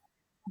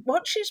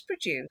 what she's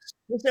produced,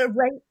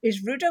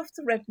 is Rudolph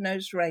the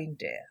Red-Nosed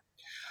Reindeer,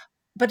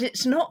 but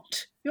it's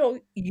not your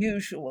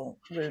usual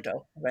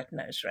Rudolph the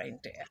Red-Nosed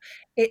Reindeer.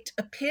 It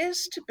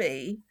appears to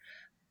be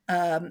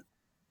an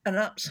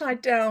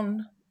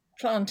upside-down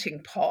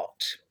planting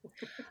pot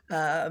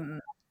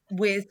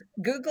with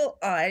Google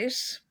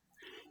eyes,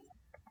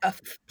 a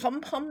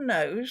pom-pom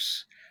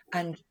nose,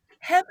 and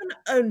heaven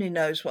only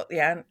knows what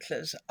the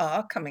antlers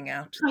are coming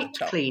out of the Pipe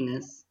top.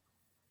 cleaners.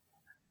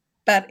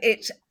 But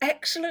it's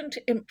excellent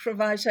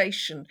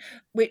improvisation,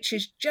 which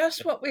is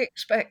just what we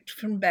expect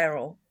from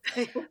Beryl.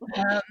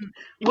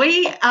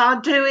 We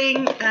are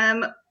doing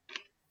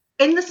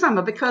in the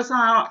summer, because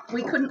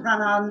we couldn't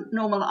run our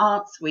normal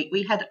arts week.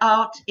 We had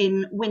art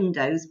in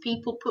windows.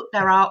 People put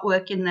their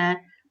artwork in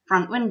their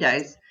front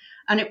windows,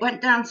 and it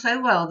went down so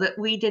well that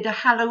we did a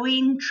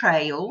Halloween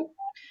trail,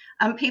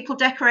 and people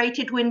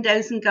decorated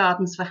windows and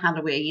gardens for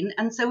Halloween.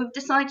 And so we've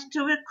decided to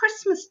do a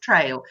Christmas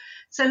trail.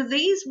 So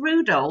these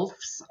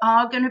Rudolphs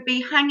are going to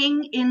be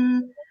hanging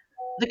in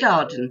the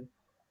garden.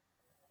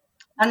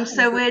 And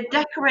so we're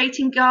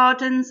decorating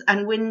gardens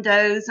and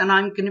windows, and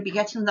I'm going to be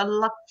getting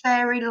the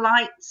fairy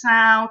lights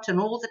out and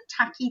all the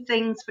tacky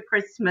things for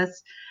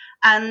Christmas,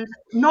 and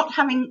not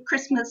having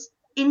Christmas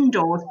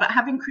indoors, but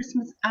having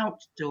Christmas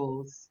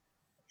outdoors.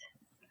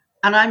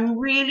 And I'm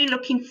really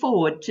looking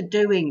forward to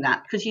doing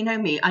that because you know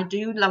me, I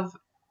do love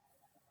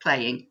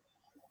playing.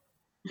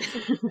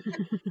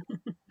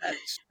 That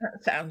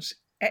sounds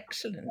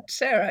excellent.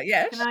 Sarah,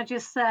 yes? Can I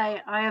just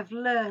say, I have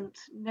learnt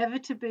never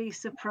to be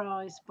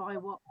surprised by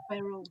what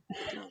Beryl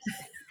does.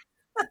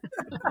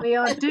 We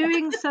are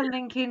doing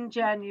something in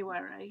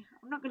January.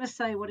 I'm not going to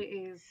say what it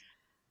is.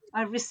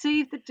 I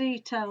received the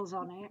details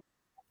on it,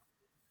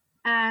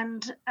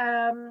 and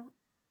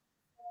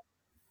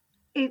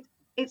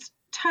it's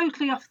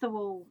totally off the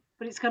wall,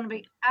 but it's going to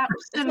be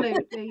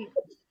absolutely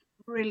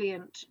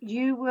brilliant.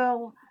 You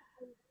will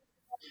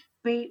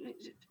be,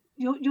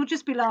 you'll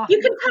just be laughing.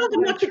 You can tell all the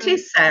them way what it through.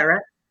 is,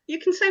 Sarah. You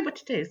can say what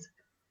it is.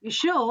 You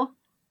sure?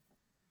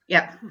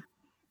 Yeah.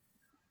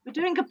 We're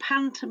doing a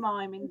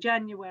pantomime in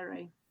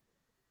January.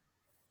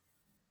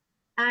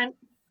 And,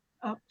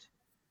 oh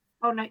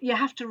no, you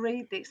have to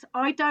read this.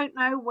 I don't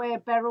know where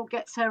Beryl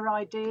gets her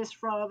ideas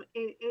from.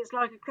 It's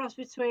like a cross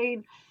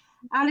between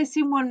Alice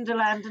in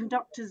Wonderland and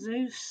Dr.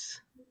 Seuss.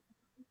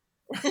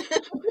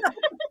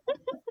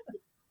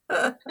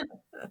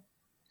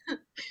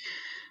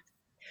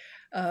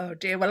 Oh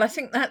dear. Well, I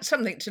think that's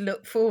something to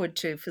look forward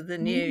to for the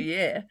new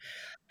year.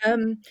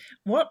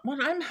 What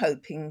I'm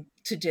hoping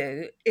to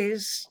do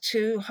is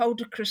to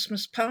hold a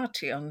Christmas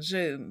party on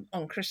Zoom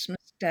on Christmas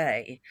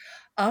Day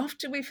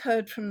after we've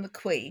heard from the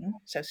Queen,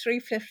 so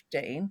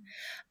 3:15,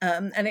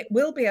 and it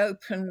will be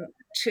open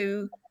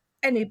to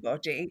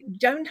anybody. You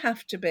don't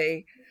have to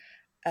be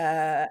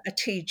a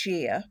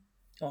TGer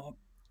or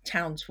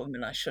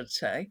townswoman, I should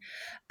say,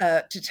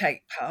 to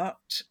take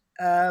part.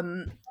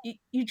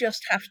 You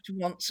just have to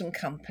want some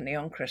company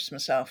on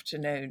Christmas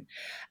afternoon.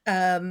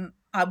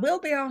 I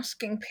will be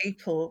asking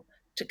people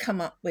to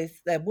come up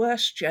with their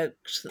worst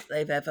jokes that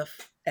they've ever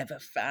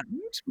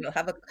found. We'll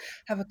have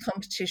a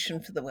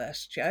competition for the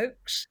worst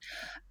jokes.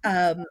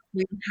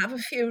 We'll have a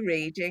few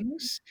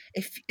readings.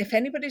 If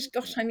anybody's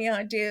got any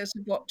ideas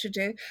of what to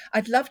do,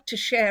 I'd love to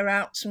share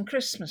out some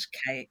Christmas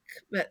cake,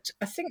 but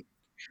I think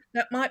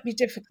that might be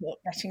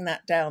difficult getting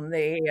that down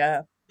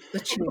the tube,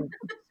 as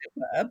it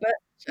were.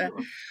 But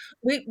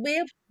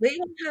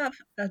we'll have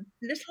a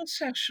little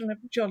session of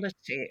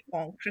jollity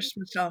on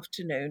Christmas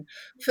afternoon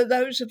for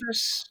those of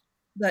us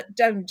that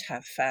don't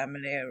have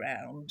family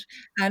around,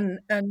 and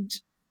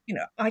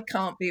I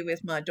can't be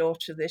with my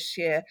daughter this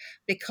year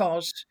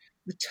because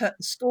the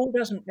school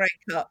doesn't break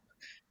up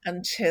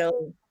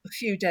until a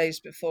few days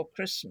before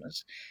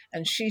Christmas.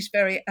 And she's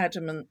very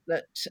adamant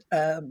that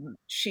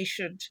she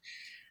should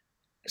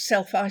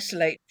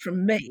self-isolate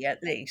from me,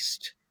 at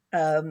least,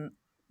 for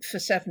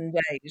 7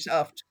 days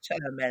after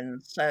term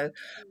ends. So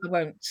I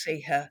won't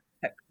see her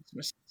at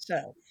Christmas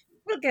itself.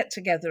 We'll get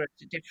together at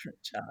a different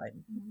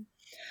time.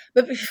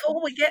 But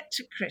before we get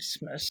to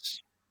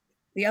Christmas,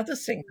 the other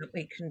thing that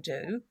we can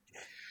do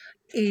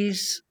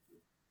is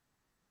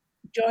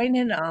join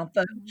in our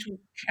virtual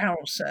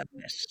carol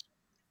service.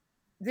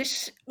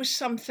 This was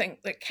something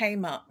that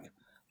came up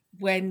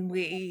when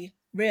we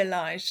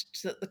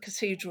realised that the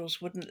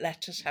cathedrals wouldn't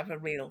let us have a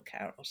real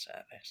carol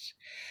service.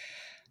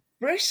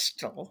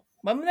 Bristol,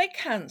 when they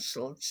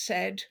cancelled,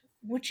 said,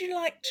 would you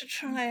like to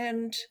try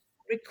and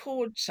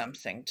record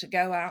something to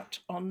go out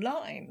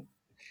online?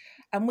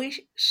 And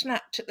we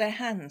snapped at their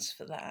hands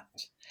for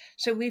that.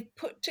 So we've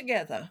put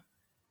together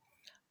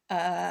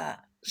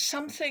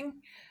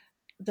something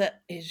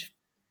that is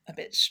a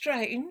bit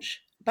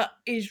strange, but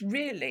is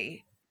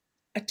really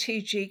a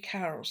TG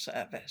carol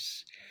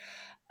service.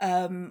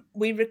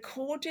 We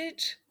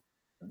recorded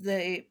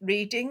the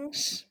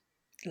readings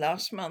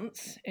last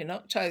month in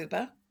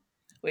October,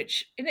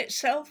 which in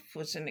itself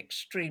was an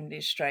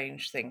extremely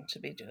strange thing to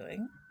be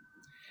doing.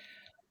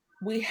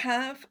 We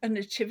have a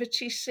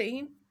nativity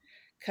scene,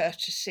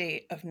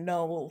 courtesy of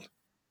Noel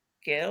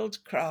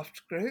Guild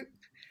Craft Group.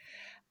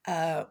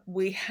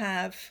 We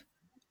have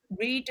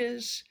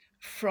readers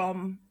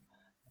from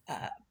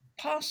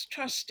past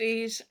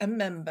trustees and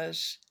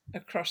members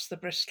across the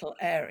Bristol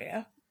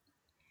area.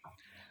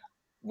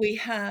 We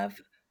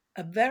have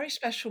a very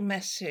special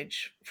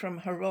message from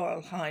Her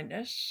Royal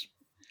Highness,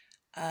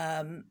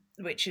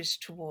 which is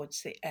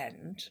towards the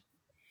end.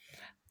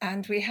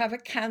 And we have a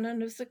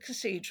canon of the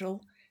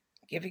cathedral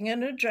giving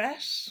an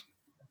address.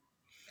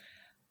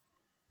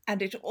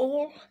 And it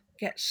all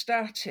gets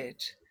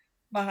started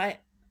by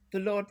the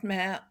Lord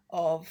Mayor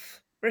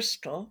of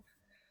Bristol,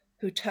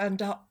 who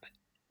turned up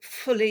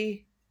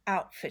fully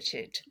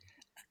outfitted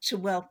to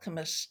welcome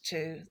us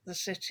to the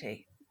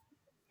city.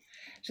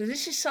 So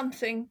this is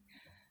something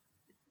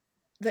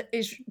that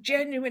is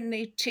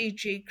genuinely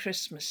TG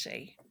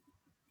Christmassy.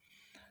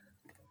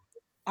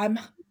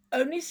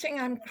 Only thing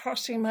I'm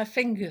crossing my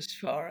fingers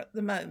for at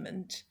the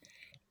moment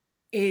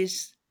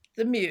is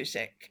the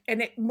music,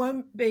 and it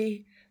won't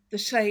be the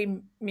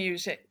same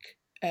music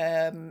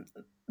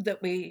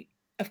that we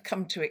have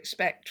come to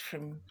expect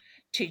from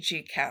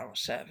TG carol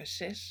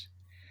services.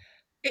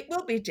 It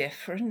will be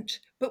different,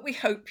 but we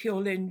hope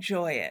you'll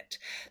enjoy it.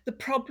 The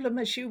problem,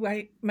 as you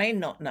may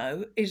not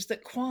know, is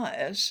that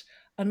choirs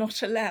are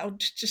not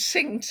allowed to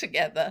sing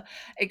together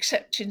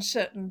except in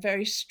certain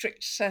very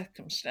strict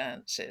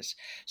circumstances.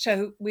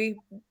 So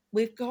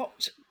we've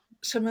got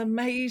some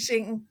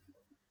amazing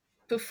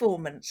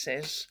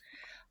performances.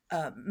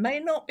 May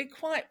not be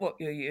quite what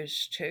you're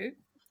used to.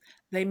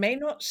 They may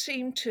not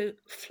seem to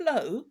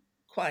flow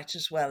quite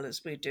as well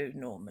as we do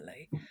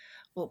normally,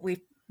 but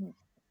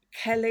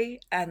Kelly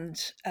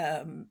and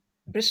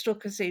Bristol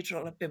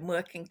Cathedral have been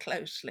working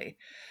closely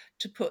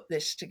to put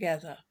this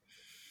together.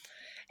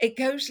 It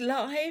goes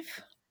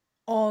live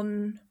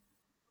on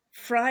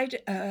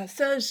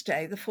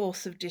Thursday, the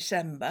 4th of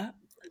December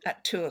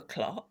at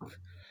 2:00,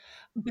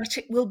 but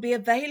it will be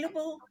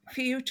available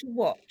for you to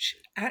watch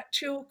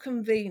at your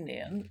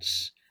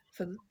convenience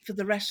for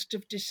the rest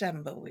of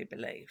December, we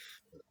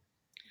believe.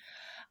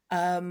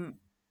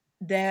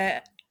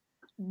 There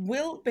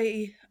will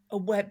be a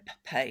web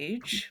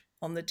page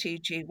on the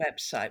TG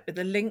website with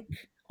a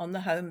link on the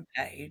home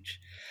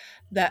page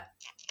that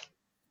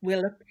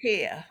will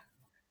appear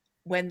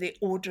when the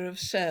order of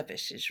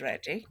service is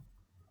ready.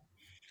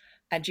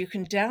 And you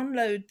can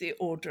download the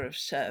order of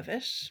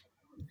service.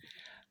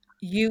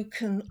 You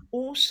can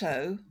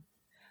also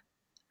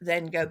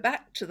then go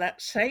back to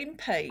that same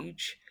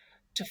page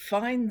to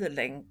find the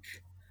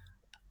link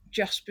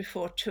just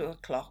before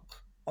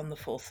 2:00 on the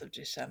 4th of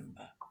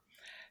December.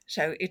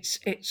 So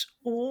it's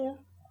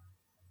all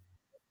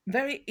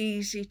very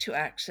easy to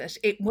access.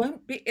 It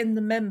won't be in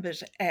the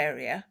members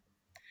area.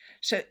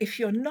 So if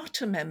you're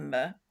not a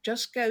member,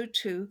 just go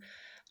to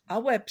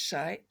our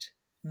website,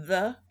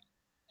 the-tg.com,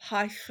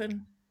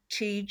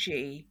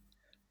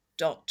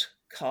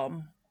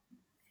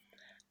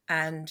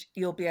 and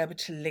you'll be able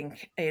to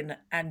link in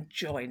and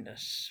join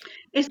us.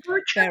 Is there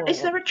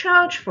a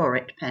charge for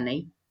it,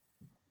 Penny?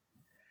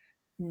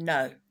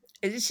 No.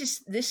 This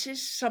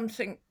is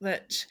something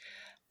that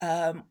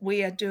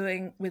we are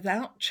doing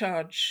without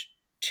charge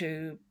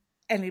to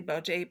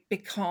anybody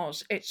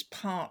because it's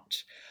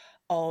part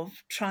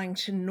of trying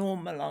to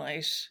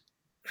normalise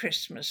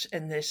Christmas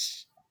in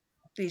these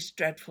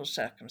dreadful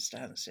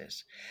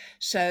circumstances.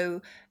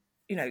 So,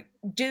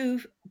 do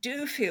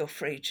feel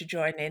free to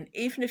join in,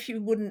 even if you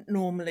wouldn't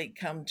normally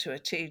come to a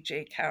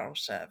TG carol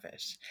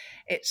service.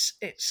 It's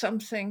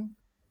something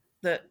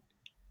that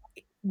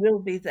will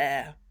be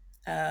there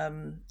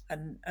and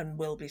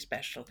will be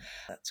special.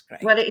 That's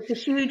great. Well, it's a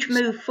huge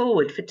move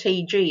forward for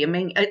TG. I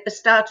mean, at the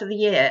start of the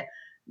year,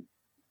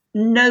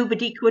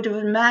 nobody could have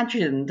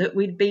imagined that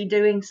we'd be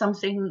doing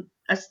something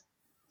as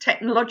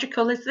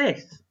technological as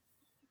this.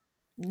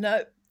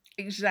 No,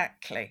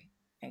 exactly.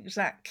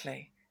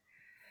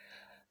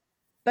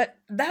 But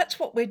that's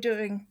what we're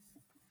doing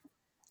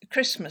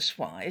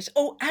Christmas-wise.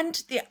 Oh,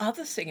 and the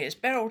other thing is,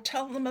 Beryl,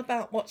 tell them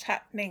about what's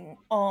happening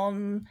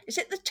on, is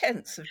it the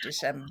 10th of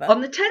December?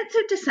 On the 10th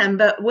of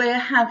December, we're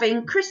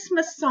having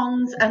Christmas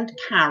songs and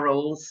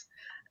carols,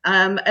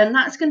 and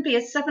that's going to be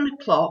at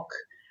 7:00.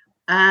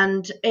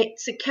 And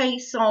it's a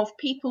case of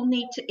people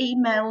need to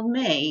email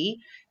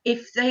me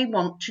if they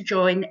want to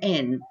join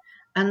in.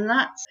 And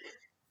that's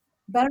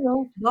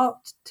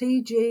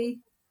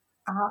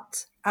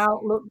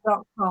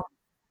beryl.tg@outlook.com.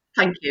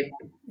 Thank you.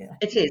 Yeah.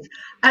 It is.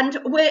 And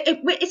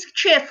it's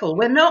cheerful.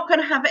 We're not going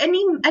to have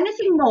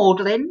anything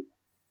maudlin.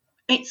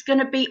 It's going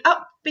to be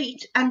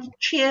upbeat and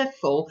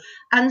cheerful.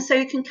 And so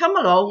you can come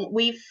along.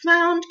 We've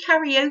found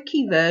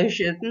karaoke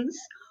versions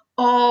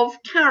of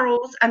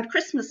carols and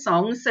Christmas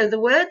songs. So the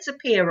words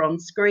appear on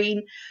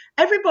screen.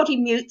 Everybody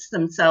mutes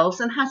themselves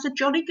and has a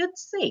jolly good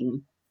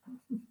sing.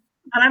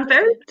 And I'm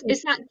very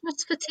Is that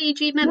just for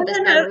TG No, members,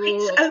 no, Beryl?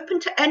 it's open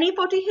to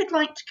anybody who'd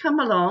like to come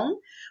along.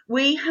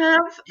 We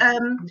have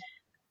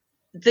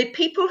the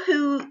people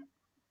who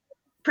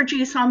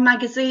produce our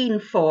magazine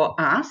for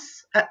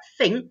us at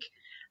Think.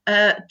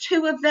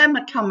 Two of them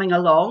are coming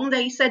along.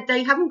 They said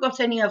they haven't got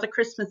any other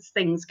Christmas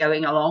things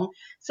going along,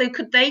 so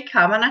could they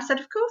come? And I said,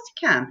 of course you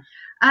can.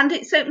 And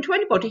it's open to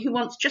anybody who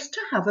wants just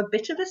to have a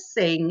bit of a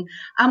sing.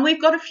 And we've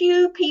got a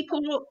few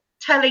people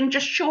telling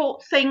just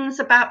short things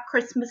about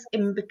Christmas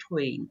in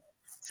between.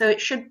 So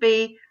it should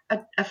be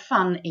a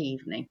fun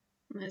evening.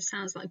 It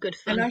sounds like good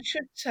fun. And I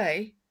should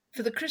say,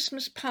 for the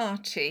Christmas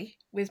party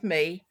with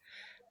me,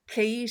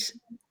 please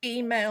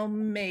email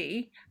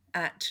me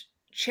at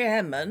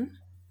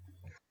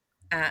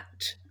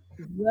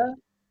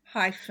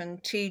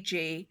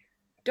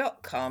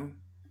chairman@the-tg.com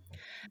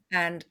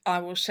and I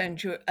will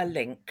send you a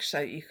link so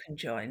you can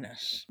join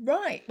us.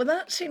 Right, well,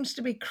 that seems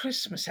to be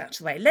Christmas out of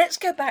the way. Let's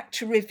go back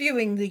to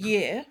reviewing the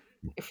year,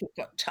 if we've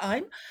got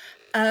time.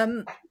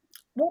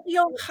 What were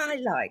your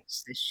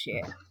highlights this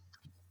year?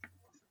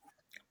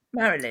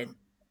 Marilyn,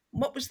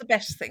 what was the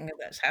best thing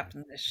that's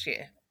happened this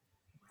year?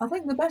 I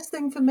think the best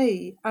thing for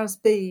me has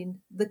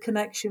been the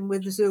connection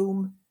with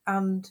Zoom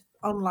and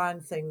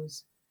online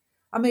things.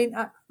 I mean,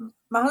 I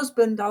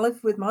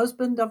live with my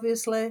husband,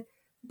 obviously,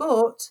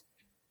 but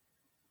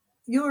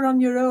you're on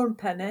your own,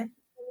 Penny.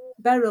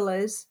 Beryl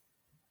is.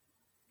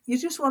 You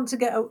just want to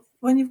get out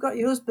when you've got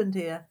your husband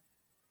here.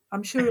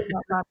 I'm sure I'm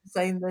not bad for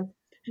saying this.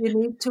 You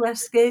need to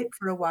escape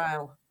for a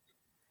while.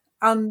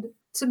 And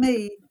to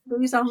me,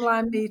 these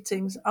online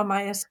meetings are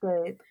my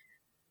escape.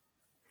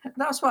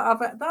 That's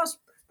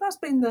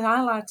been the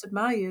highlight of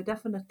my year,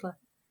 definitely.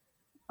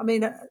 I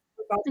mean,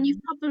 And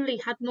you've probably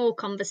had more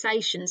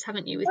conversations,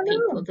 haven't you, with I know.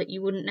 people that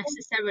you wouldn't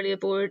necessarily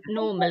have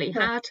normally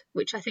had,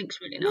 which I think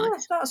is really nice.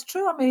 Yes, that's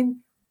true. I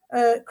mean,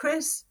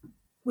 Chris,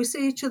 we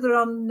see each other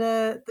on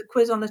the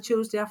quiz on a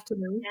Tuesday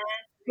afternoon.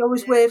 We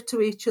always wave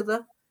to each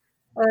other.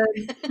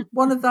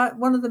 One of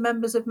the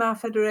members of my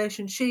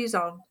federation, she's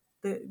on,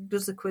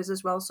 does the quiz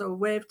as well, so we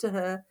wave to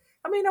her.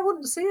 I mean, I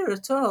wouldn't see her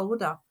at all,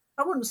 would I?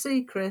 I wouldn't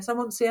see Chris. I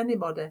wouldn't see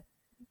anybody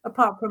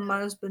apart from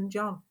my husband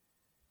John,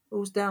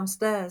 who's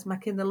downstairs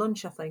making the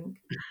lunch, I think.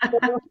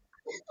 But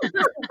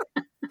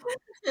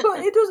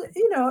he does,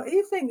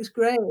 he thinks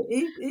great.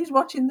 He's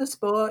watching the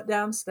sport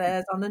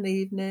downstairs on an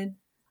evening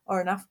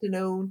or an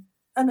afternoon,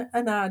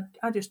 and I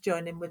just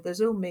join in with the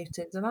Zoom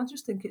meetings, and I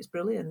just think it's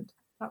brilliant.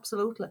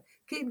 Absolutely,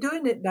 keep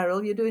doing it,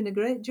 Beryl. You're doing a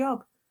great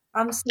job.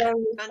 And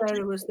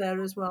Sarah was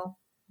there as well.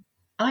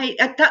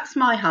 That's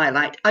my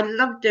highlight. I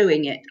love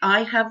doing it.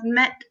 I have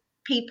met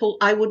people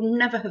I would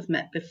never have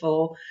met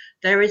before.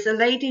 There is a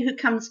lady who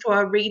comes to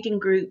our reading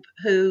group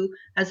who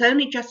has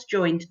only just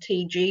joined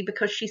TG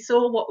because she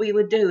saw what we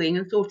were doing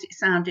and thought it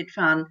sounded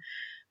fun.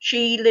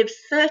 She lives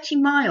 30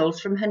 miles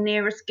from her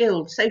nearest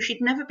guild, so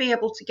she'd never be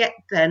able to get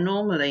there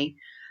normally.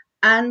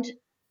 And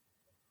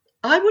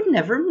I would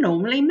never have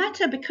normally met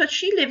her because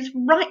she lives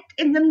right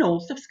in the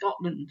north of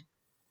Scotland.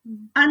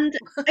 And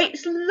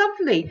it's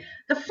lovely,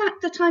 the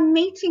fact that I'm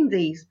meeting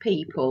these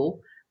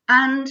people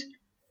and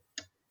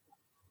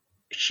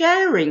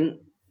sharing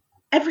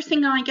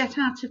everything I get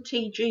out of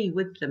TG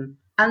with them.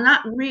 And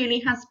that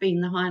really has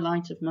been the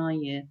highlight of my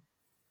year.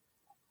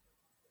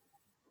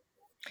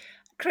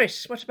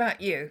 Chris, what about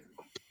you?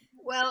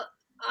 Well,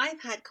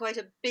 I've had quite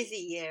a busy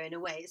year in a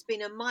way. It's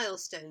been a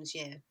milestones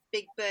year,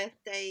 big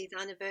birthdays,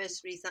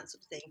 anniversaries, that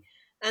sort of thing.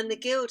 And the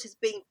Guild has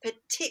been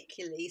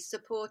particularly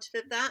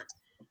supportive of that.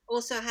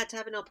 Also had to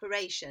have an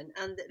operation,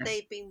 and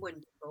they've been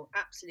wonderful,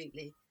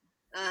 absolutely.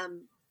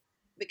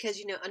 Because,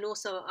 and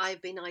also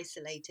I've been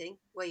isolating,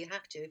 where you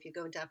have to if you're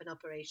going to have an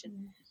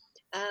operation.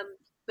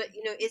 But,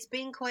 it's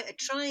been quite a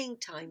trying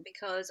time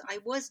because I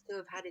was to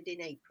have had it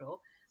in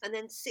April, and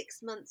then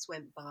 6 months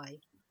went by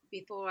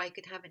before I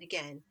could have it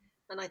again.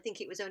 And I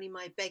think it was only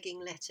my begging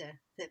letter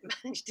that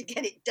managed to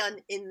get it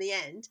done in the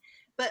end.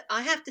 But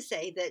I have to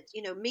say that,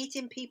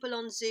 meeting people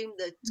on Zoom,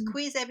 the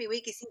quiz every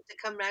week, it seems to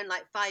come around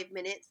like 5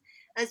 minutes.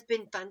 has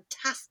been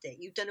fantastic.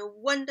 You've done a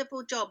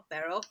wonderful job,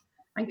 Beryl.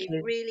 Thank We've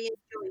you. really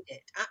enjoyed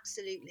it.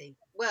 Absolutely.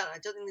 Well, I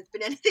don't think there's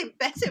been anything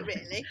better,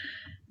 really.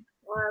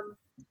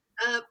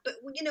 But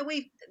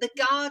the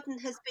garden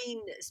has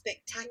been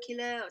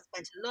spectacular. I've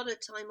spent a lot of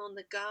time on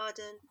the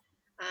garden,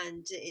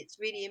 and it's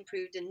really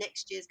improved. And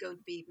next year's going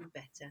to be even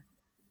better.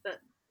 But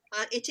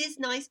it is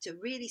nice to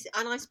really,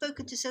 and I've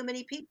spoken to so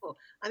many people.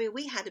 I mean,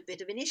 we had a bit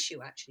of an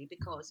issue actually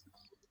because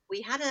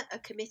we had a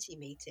committee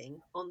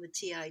meeting on the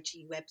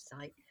TIG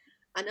website,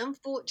 and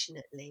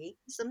unfortunately,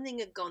 something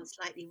had gone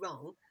slightly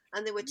wrong,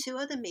 and there were two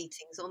other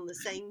meetings on the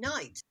same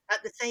night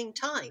at the same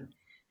time.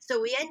 So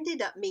we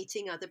ended up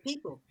meeting other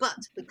people. But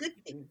the good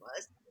thing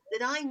was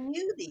that I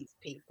knew these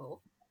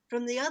people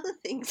from the other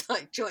things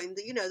I joined,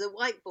 the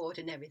whiteboard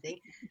and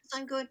everything. So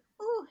I'm going,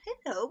 oh,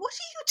 hello, what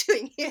are you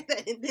doing here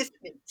then in this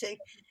meeting?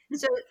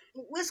 So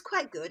it was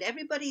quite good.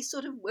 Everybody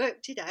sort of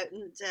worked it out,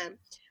 and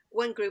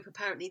one group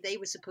apparently they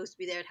were supposed to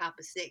be there at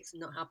 6:30 and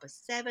not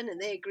 7:30,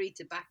 and they agreed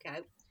to back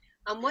out.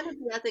 And one of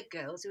the other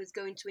girls who was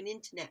going to an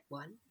internet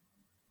one,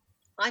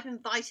 I've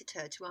invited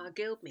her to our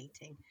guild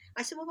meeting.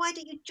 I said, well, why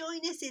don't you join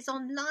us? It's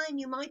online.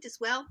 You might as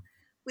well.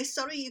 We're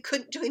sorry you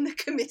couldn't join the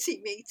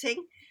committee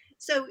meeting.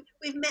 So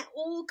we've met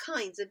all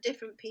kinds of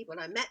different people.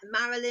 I met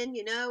Marilyn,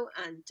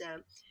 and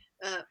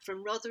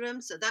from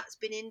Rotherham. So that's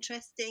been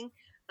interesting.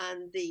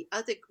 And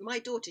my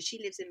daughter, she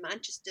lives in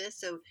Manchester.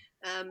 So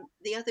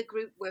the other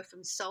group were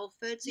from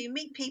Salford. So you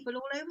meet people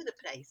all over the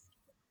place.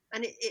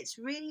 And it's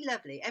really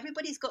lovely.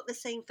 Everybody's got the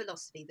same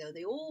philosophy, though.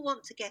 They all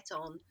want to get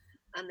on,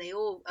 and they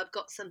all have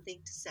got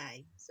something to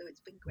say. So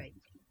it's been great.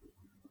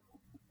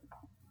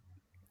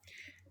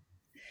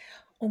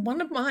 Well,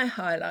 one of my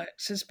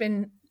highlights has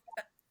been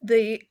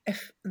the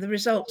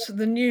results of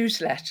the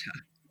newsletter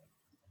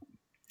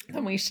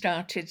that we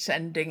started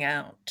sending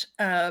out.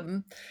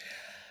 I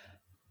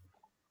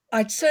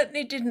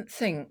certainly didn't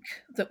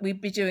think that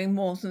we'd be doing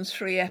more than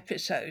 3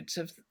 episodes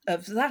of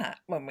that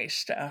when we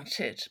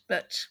started,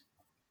 but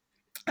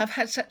I've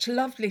had such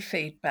lovely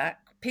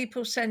feedback,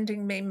 people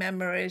sending me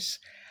memories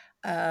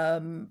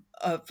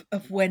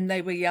of when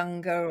they were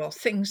younger or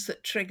things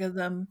that trigger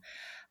them.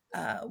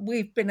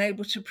 We've been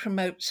able to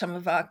promote some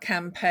of our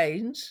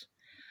campaigns.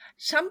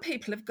 Some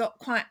people have got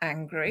quite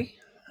angry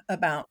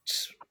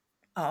about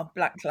our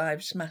Black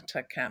Lives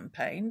Matter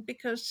campaign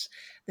because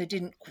they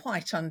didn't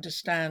quite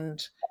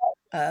understand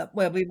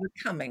where we were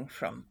coming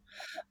from.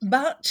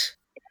 But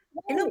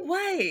in a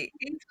way,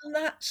 even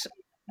that's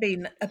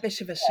been a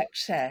bit of a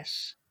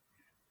success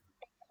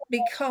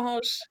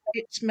because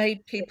it's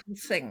made people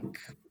think.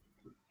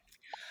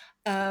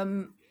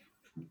 And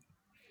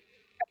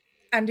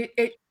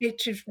it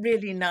is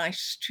really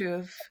nice to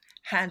have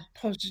had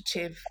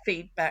positive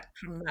feedback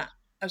from that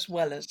as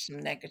well as some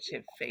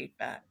negative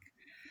feedback.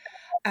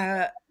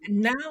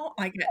 Now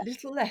I get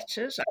little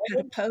letters. I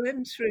had a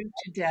poem through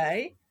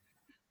today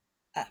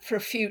for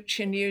a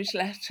future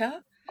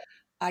newsletter.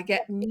 I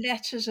get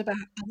letters about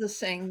other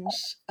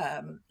things,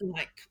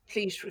 like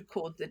please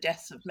record the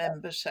death of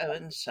member so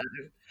and so.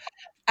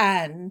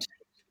 And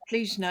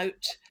please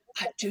note,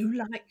 I do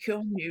like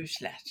your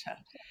newsletter.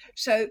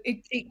 So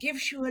it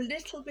gives you a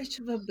little bit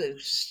of a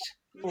boost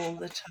all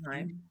the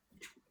time.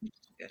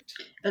 Good.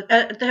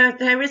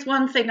 There is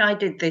one thing I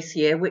did this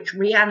year, which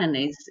Rhiannon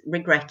is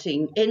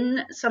regretting.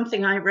 In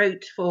something I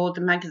wrote for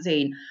the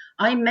magazine,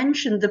 I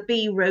mentioned the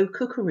B Row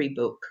cookery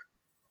book.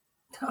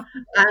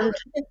 And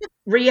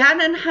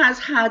Rhiannon has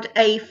had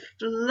a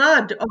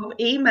flood of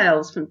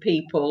emails from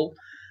people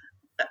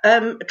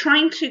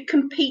trying to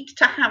compete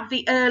to have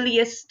the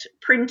earliest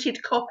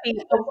printed copy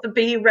of the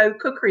B Row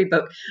cookery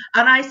book.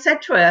 And I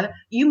said to her,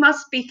 you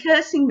must be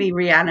cursing me,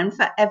 Rhiannon,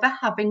 for ever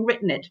having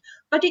written it.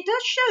 But it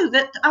does show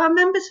that our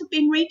members have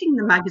been reading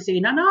the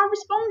magazine and are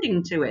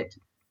responding to it.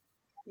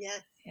 Yeah.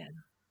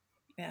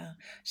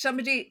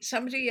 Somebody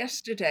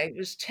yesterday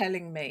was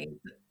telling me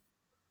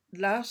that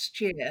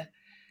last year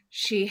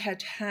she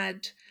had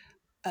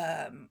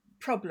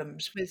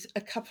problems with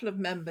a couple of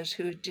members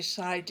who had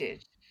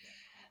decided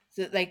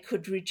that they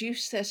could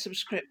reduce their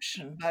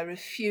subscription by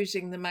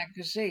refusing the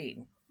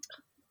magazine.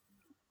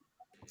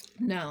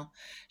 Now,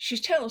 she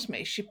tells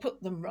me she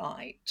put them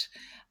right,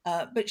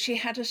 but she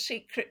had a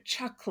secret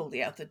chuckle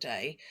the other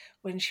day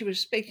when she was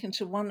speaking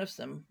to one of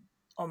them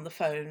on the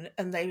phone,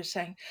 and they were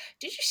saying,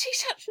 did you see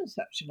such and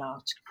such an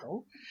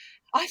article?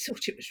 I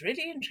thought it was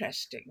really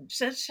interesting.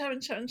 So and so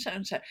and so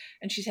and so.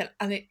 And she said,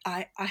 and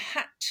I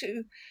had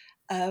to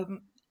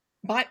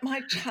bite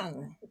my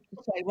tongue and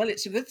say, well,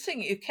 it's a good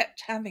thing you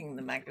kept having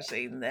the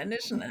magazine then,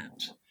 isn't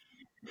it?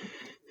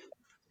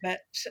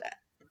 But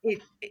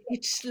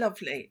it's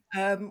lovely.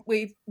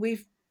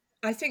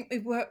 I think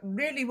we've worked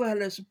really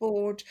well as a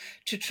board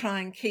to try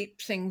and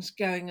keep things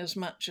going as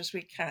much as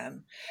we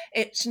can.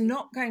 It's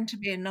not going to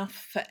be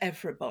enough for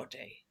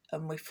everybody,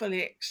 and we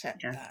fully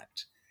accept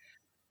that.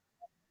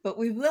 But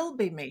we will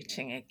be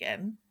meeting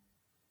again.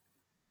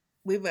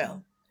 We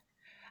will.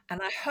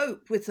 And I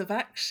hope with the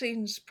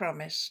vaccines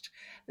promised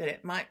that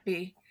it might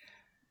be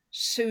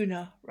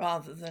sooner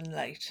rather than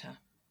later.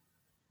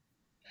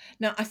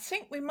 Now, I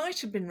think we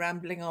might have been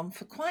rambling on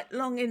for quite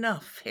long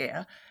enough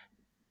here.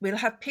 We'll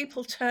have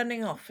people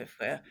turning off if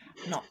we're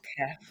not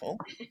careful.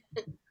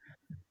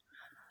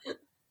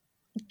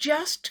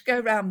 Just to go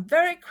round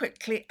very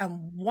quickly,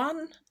 and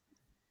one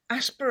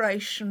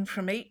aspiration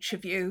from each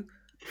of you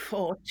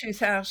for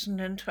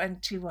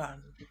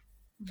 2021.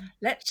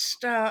 Let's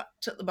start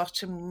at the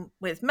bottom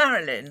with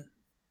Marilyn.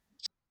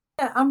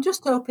 Yeah, I'm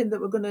just hoping that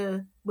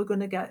we're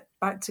gonna get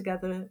back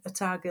together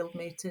at our guild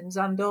meetings,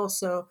 and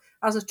also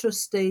as a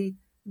trustee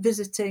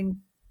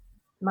visiting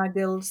my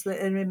guilds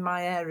that are in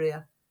my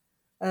area.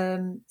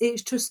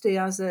 Each trustee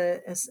has a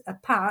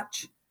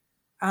patch,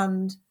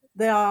 and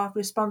they are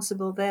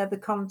responsible. They're the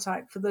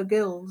contact for the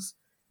guilds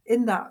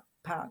in that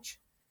patch.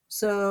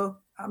 So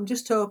I'm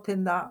just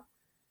hoping that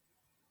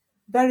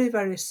very,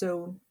 very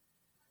soon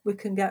we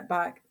can get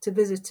back to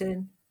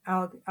visiting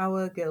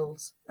our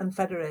guilds and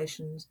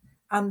federations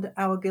and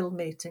our guild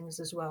meetings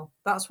as well.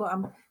 That's what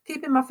I'm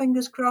keeping my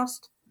fingers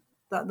crossed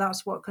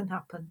that's what can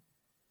happen.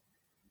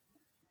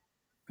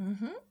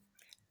 Mm-hmm.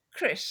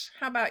 Chris,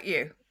 how about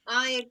you?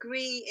 I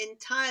agree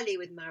entirely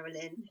with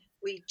Marilyn.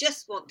 We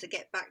just want to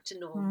get back to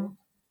normal.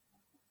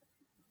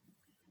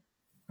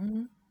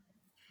 Mm-hmm.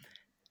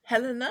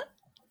 Helena?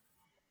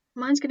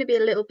 Mine's going to be a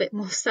little bit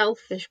more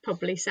selfish,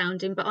 probably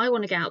sounding, but I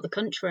want to get out of the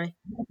country.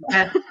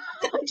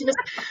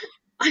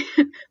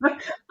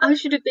 I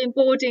should have been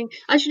boarding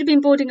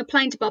a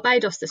plane to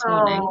Barbados this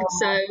morning.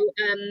 So,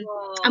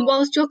 and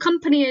whilst your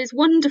company is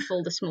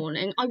wonderful this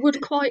morning, I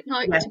would quite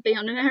like to be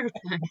on an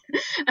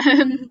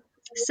aeroplane.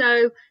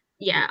 So,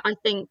 yeah, I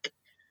think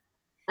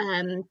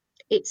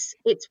it's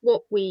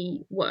what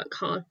we work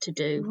hard to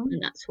do,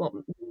 and that's what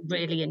we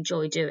really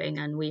enjoy doing.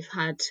 And we've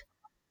had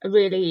a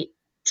really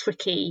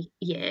tricky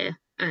year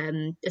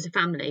as a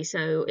family,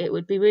 so it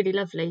would be really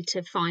lovely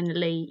to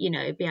finally,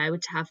 be able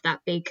to have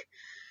that big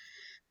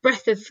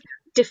breath of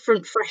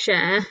different fresh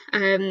air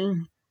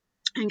and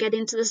get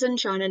into the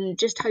sunshine, and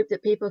just hope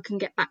that people can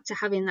get back to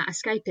having that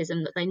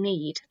escapism that they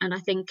need. And I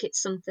think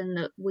it's something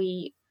that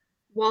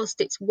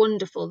whilst it's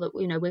wonderful that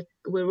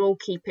we're all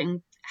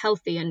keeping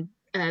healthy and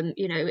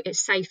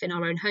it's safe in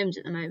our own homes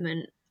at the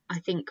moment, I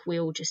think we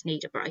all just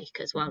need a break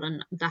as well,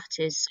 and that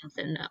is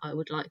something that I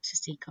would like to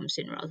see come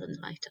sooner rather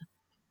than later.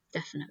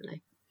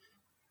 Definitely.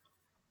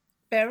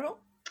 Beryl?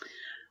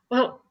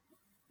 Well,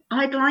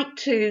 I'd like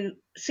to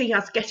see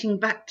us getting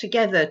back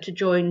together to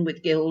join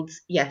with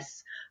guilds,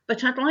 yes,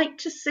 but I'd like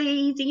to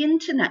see the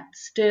internet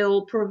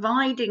still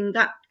providing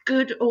that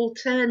good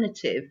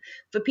alternative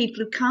for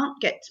people who can't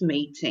get to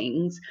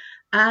meetings.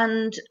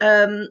 And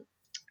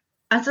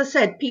as I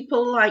said,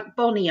 people like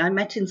Bonnie I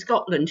met in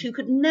Scotland who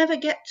could never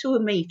get to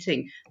a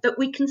meeting, that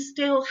we can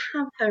still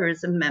have her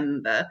as a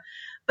member,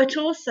 but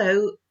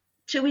also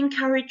to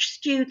encourage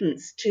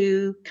students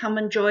to come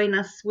and join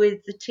us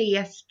with the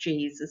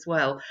TSGs as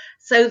well,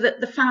 so that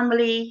the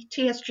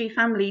TSG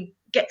family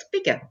gets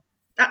bigger.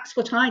 That's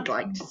what I'd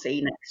like to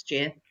see next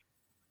year.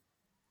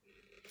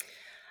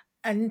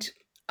 And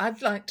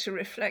I'd like to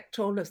reflect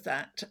all of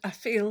that. I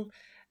feel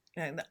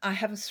that I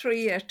have a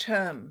 3-year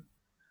term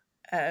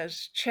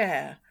as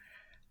chair,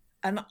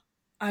 and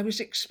I was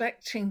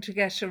expecting to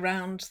get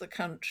around the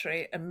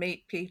country and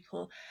meet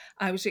people.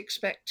 I was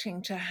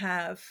expecting to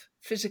have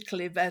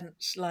physical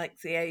events like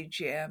the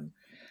AGM,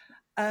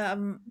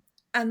 and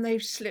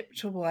they've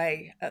slipped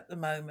away at the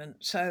moment.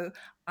 So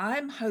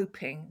I'm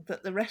hoping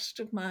that the rest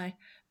of my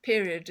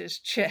period as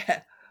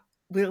chair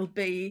will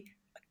be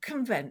a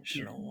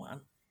conventional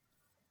one.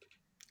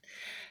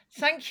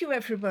 Thank you,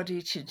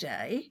 everybody,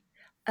 today.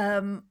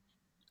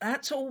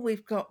 That's all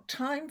we've got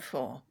time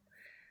for.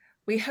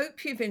 We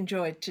hope you've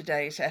enjoyed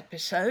today's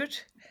episode.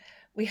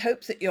 We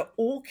hope that you're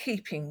all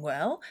keeping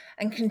well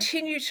and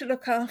continue to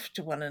look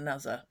after one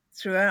another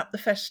throughout the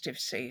festive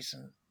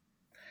season.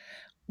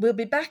 We'll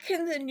be back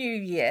in the new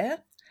year,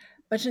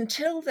 but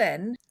until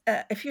then,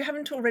 if you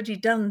haven't already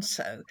done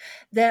so,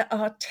 there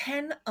are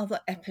 10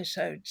 other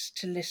episodes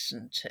to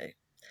listen to.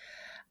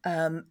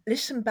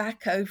 Listen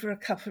back over a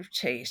cup of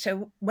tea.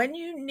 So when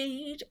you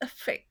need a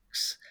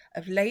fix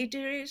of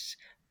ladies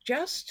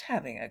just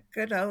having a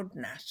good old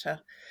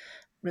natter,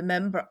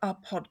 remember our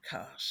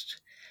podcast.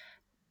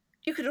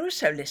 You could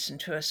also listen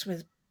to us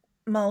with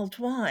mulled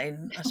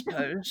wine, I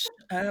suppose.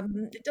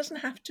 It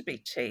doesn't have to be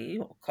tea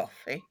or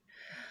coffee,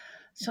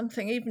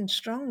 something even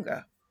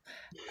stronger.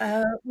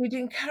 We'd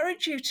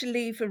encourage you to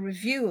leave a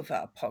review of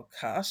our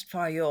podcast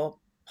via your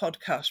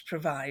podcast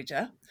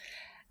provider.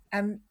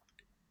 And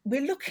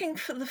we're looking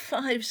for the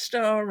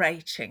 5-star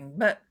rating,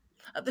 but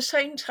at the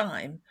same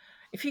time,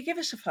 if you give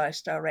us a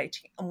 5-star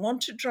rating and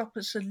want to drop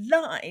us a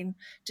line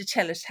to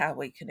tell us how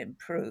we can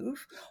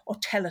improve, or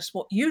tell us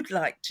what you'd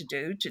like to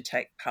do to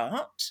take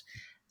part,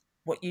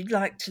 what you'd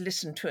like to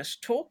listen to us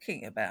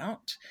talking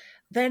about,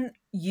 then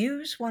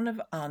use one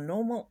of our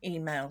normal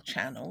email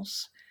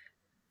channels.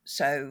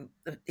 So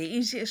the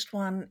easiest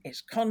one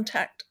is the-tg.com,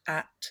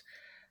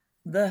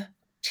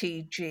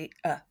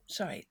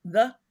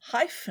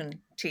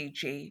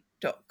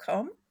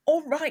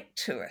 or write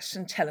to us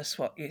and tell us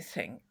what you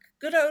think.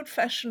 Good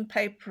old-fashioned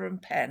paper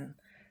and pen.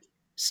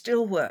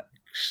 still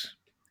works.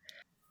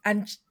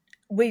 And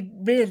we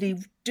really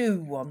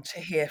do want to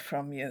hear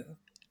from you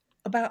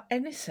about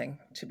anything,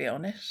 to be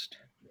honest.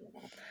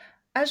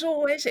 As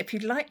always, if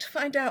you'd like to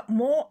find out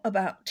more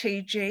about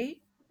TG,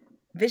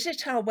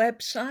 visit our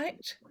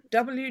website,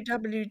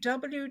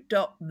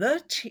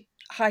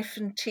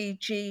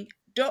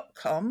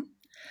 www.the-tg.com.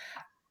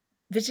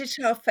 Visit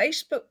our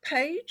Facebook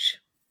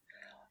page.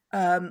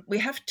 We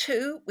have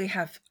two. We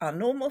have our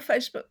normal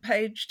Facebook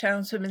page,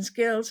 Townswomen's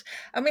Guilds,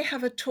 and we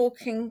have a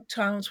Talking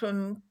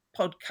Townswomen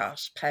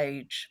podcast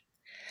page.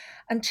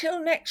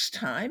 Until next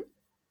time,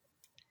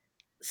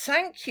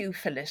 thank you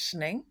for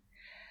listening,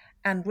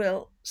 and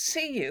we'll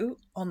see you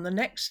on the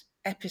next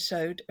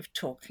episode of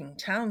Talking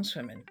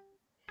Townswomen.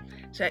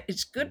 So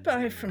it's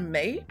goodbye from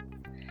me,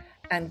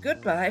 and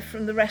goodbye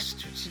from the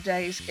rest of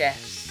today's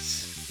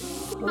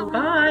guests.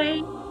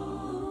 Bye.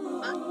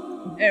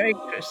 Merry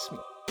Christmas.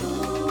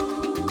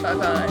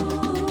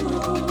 Bye-bye.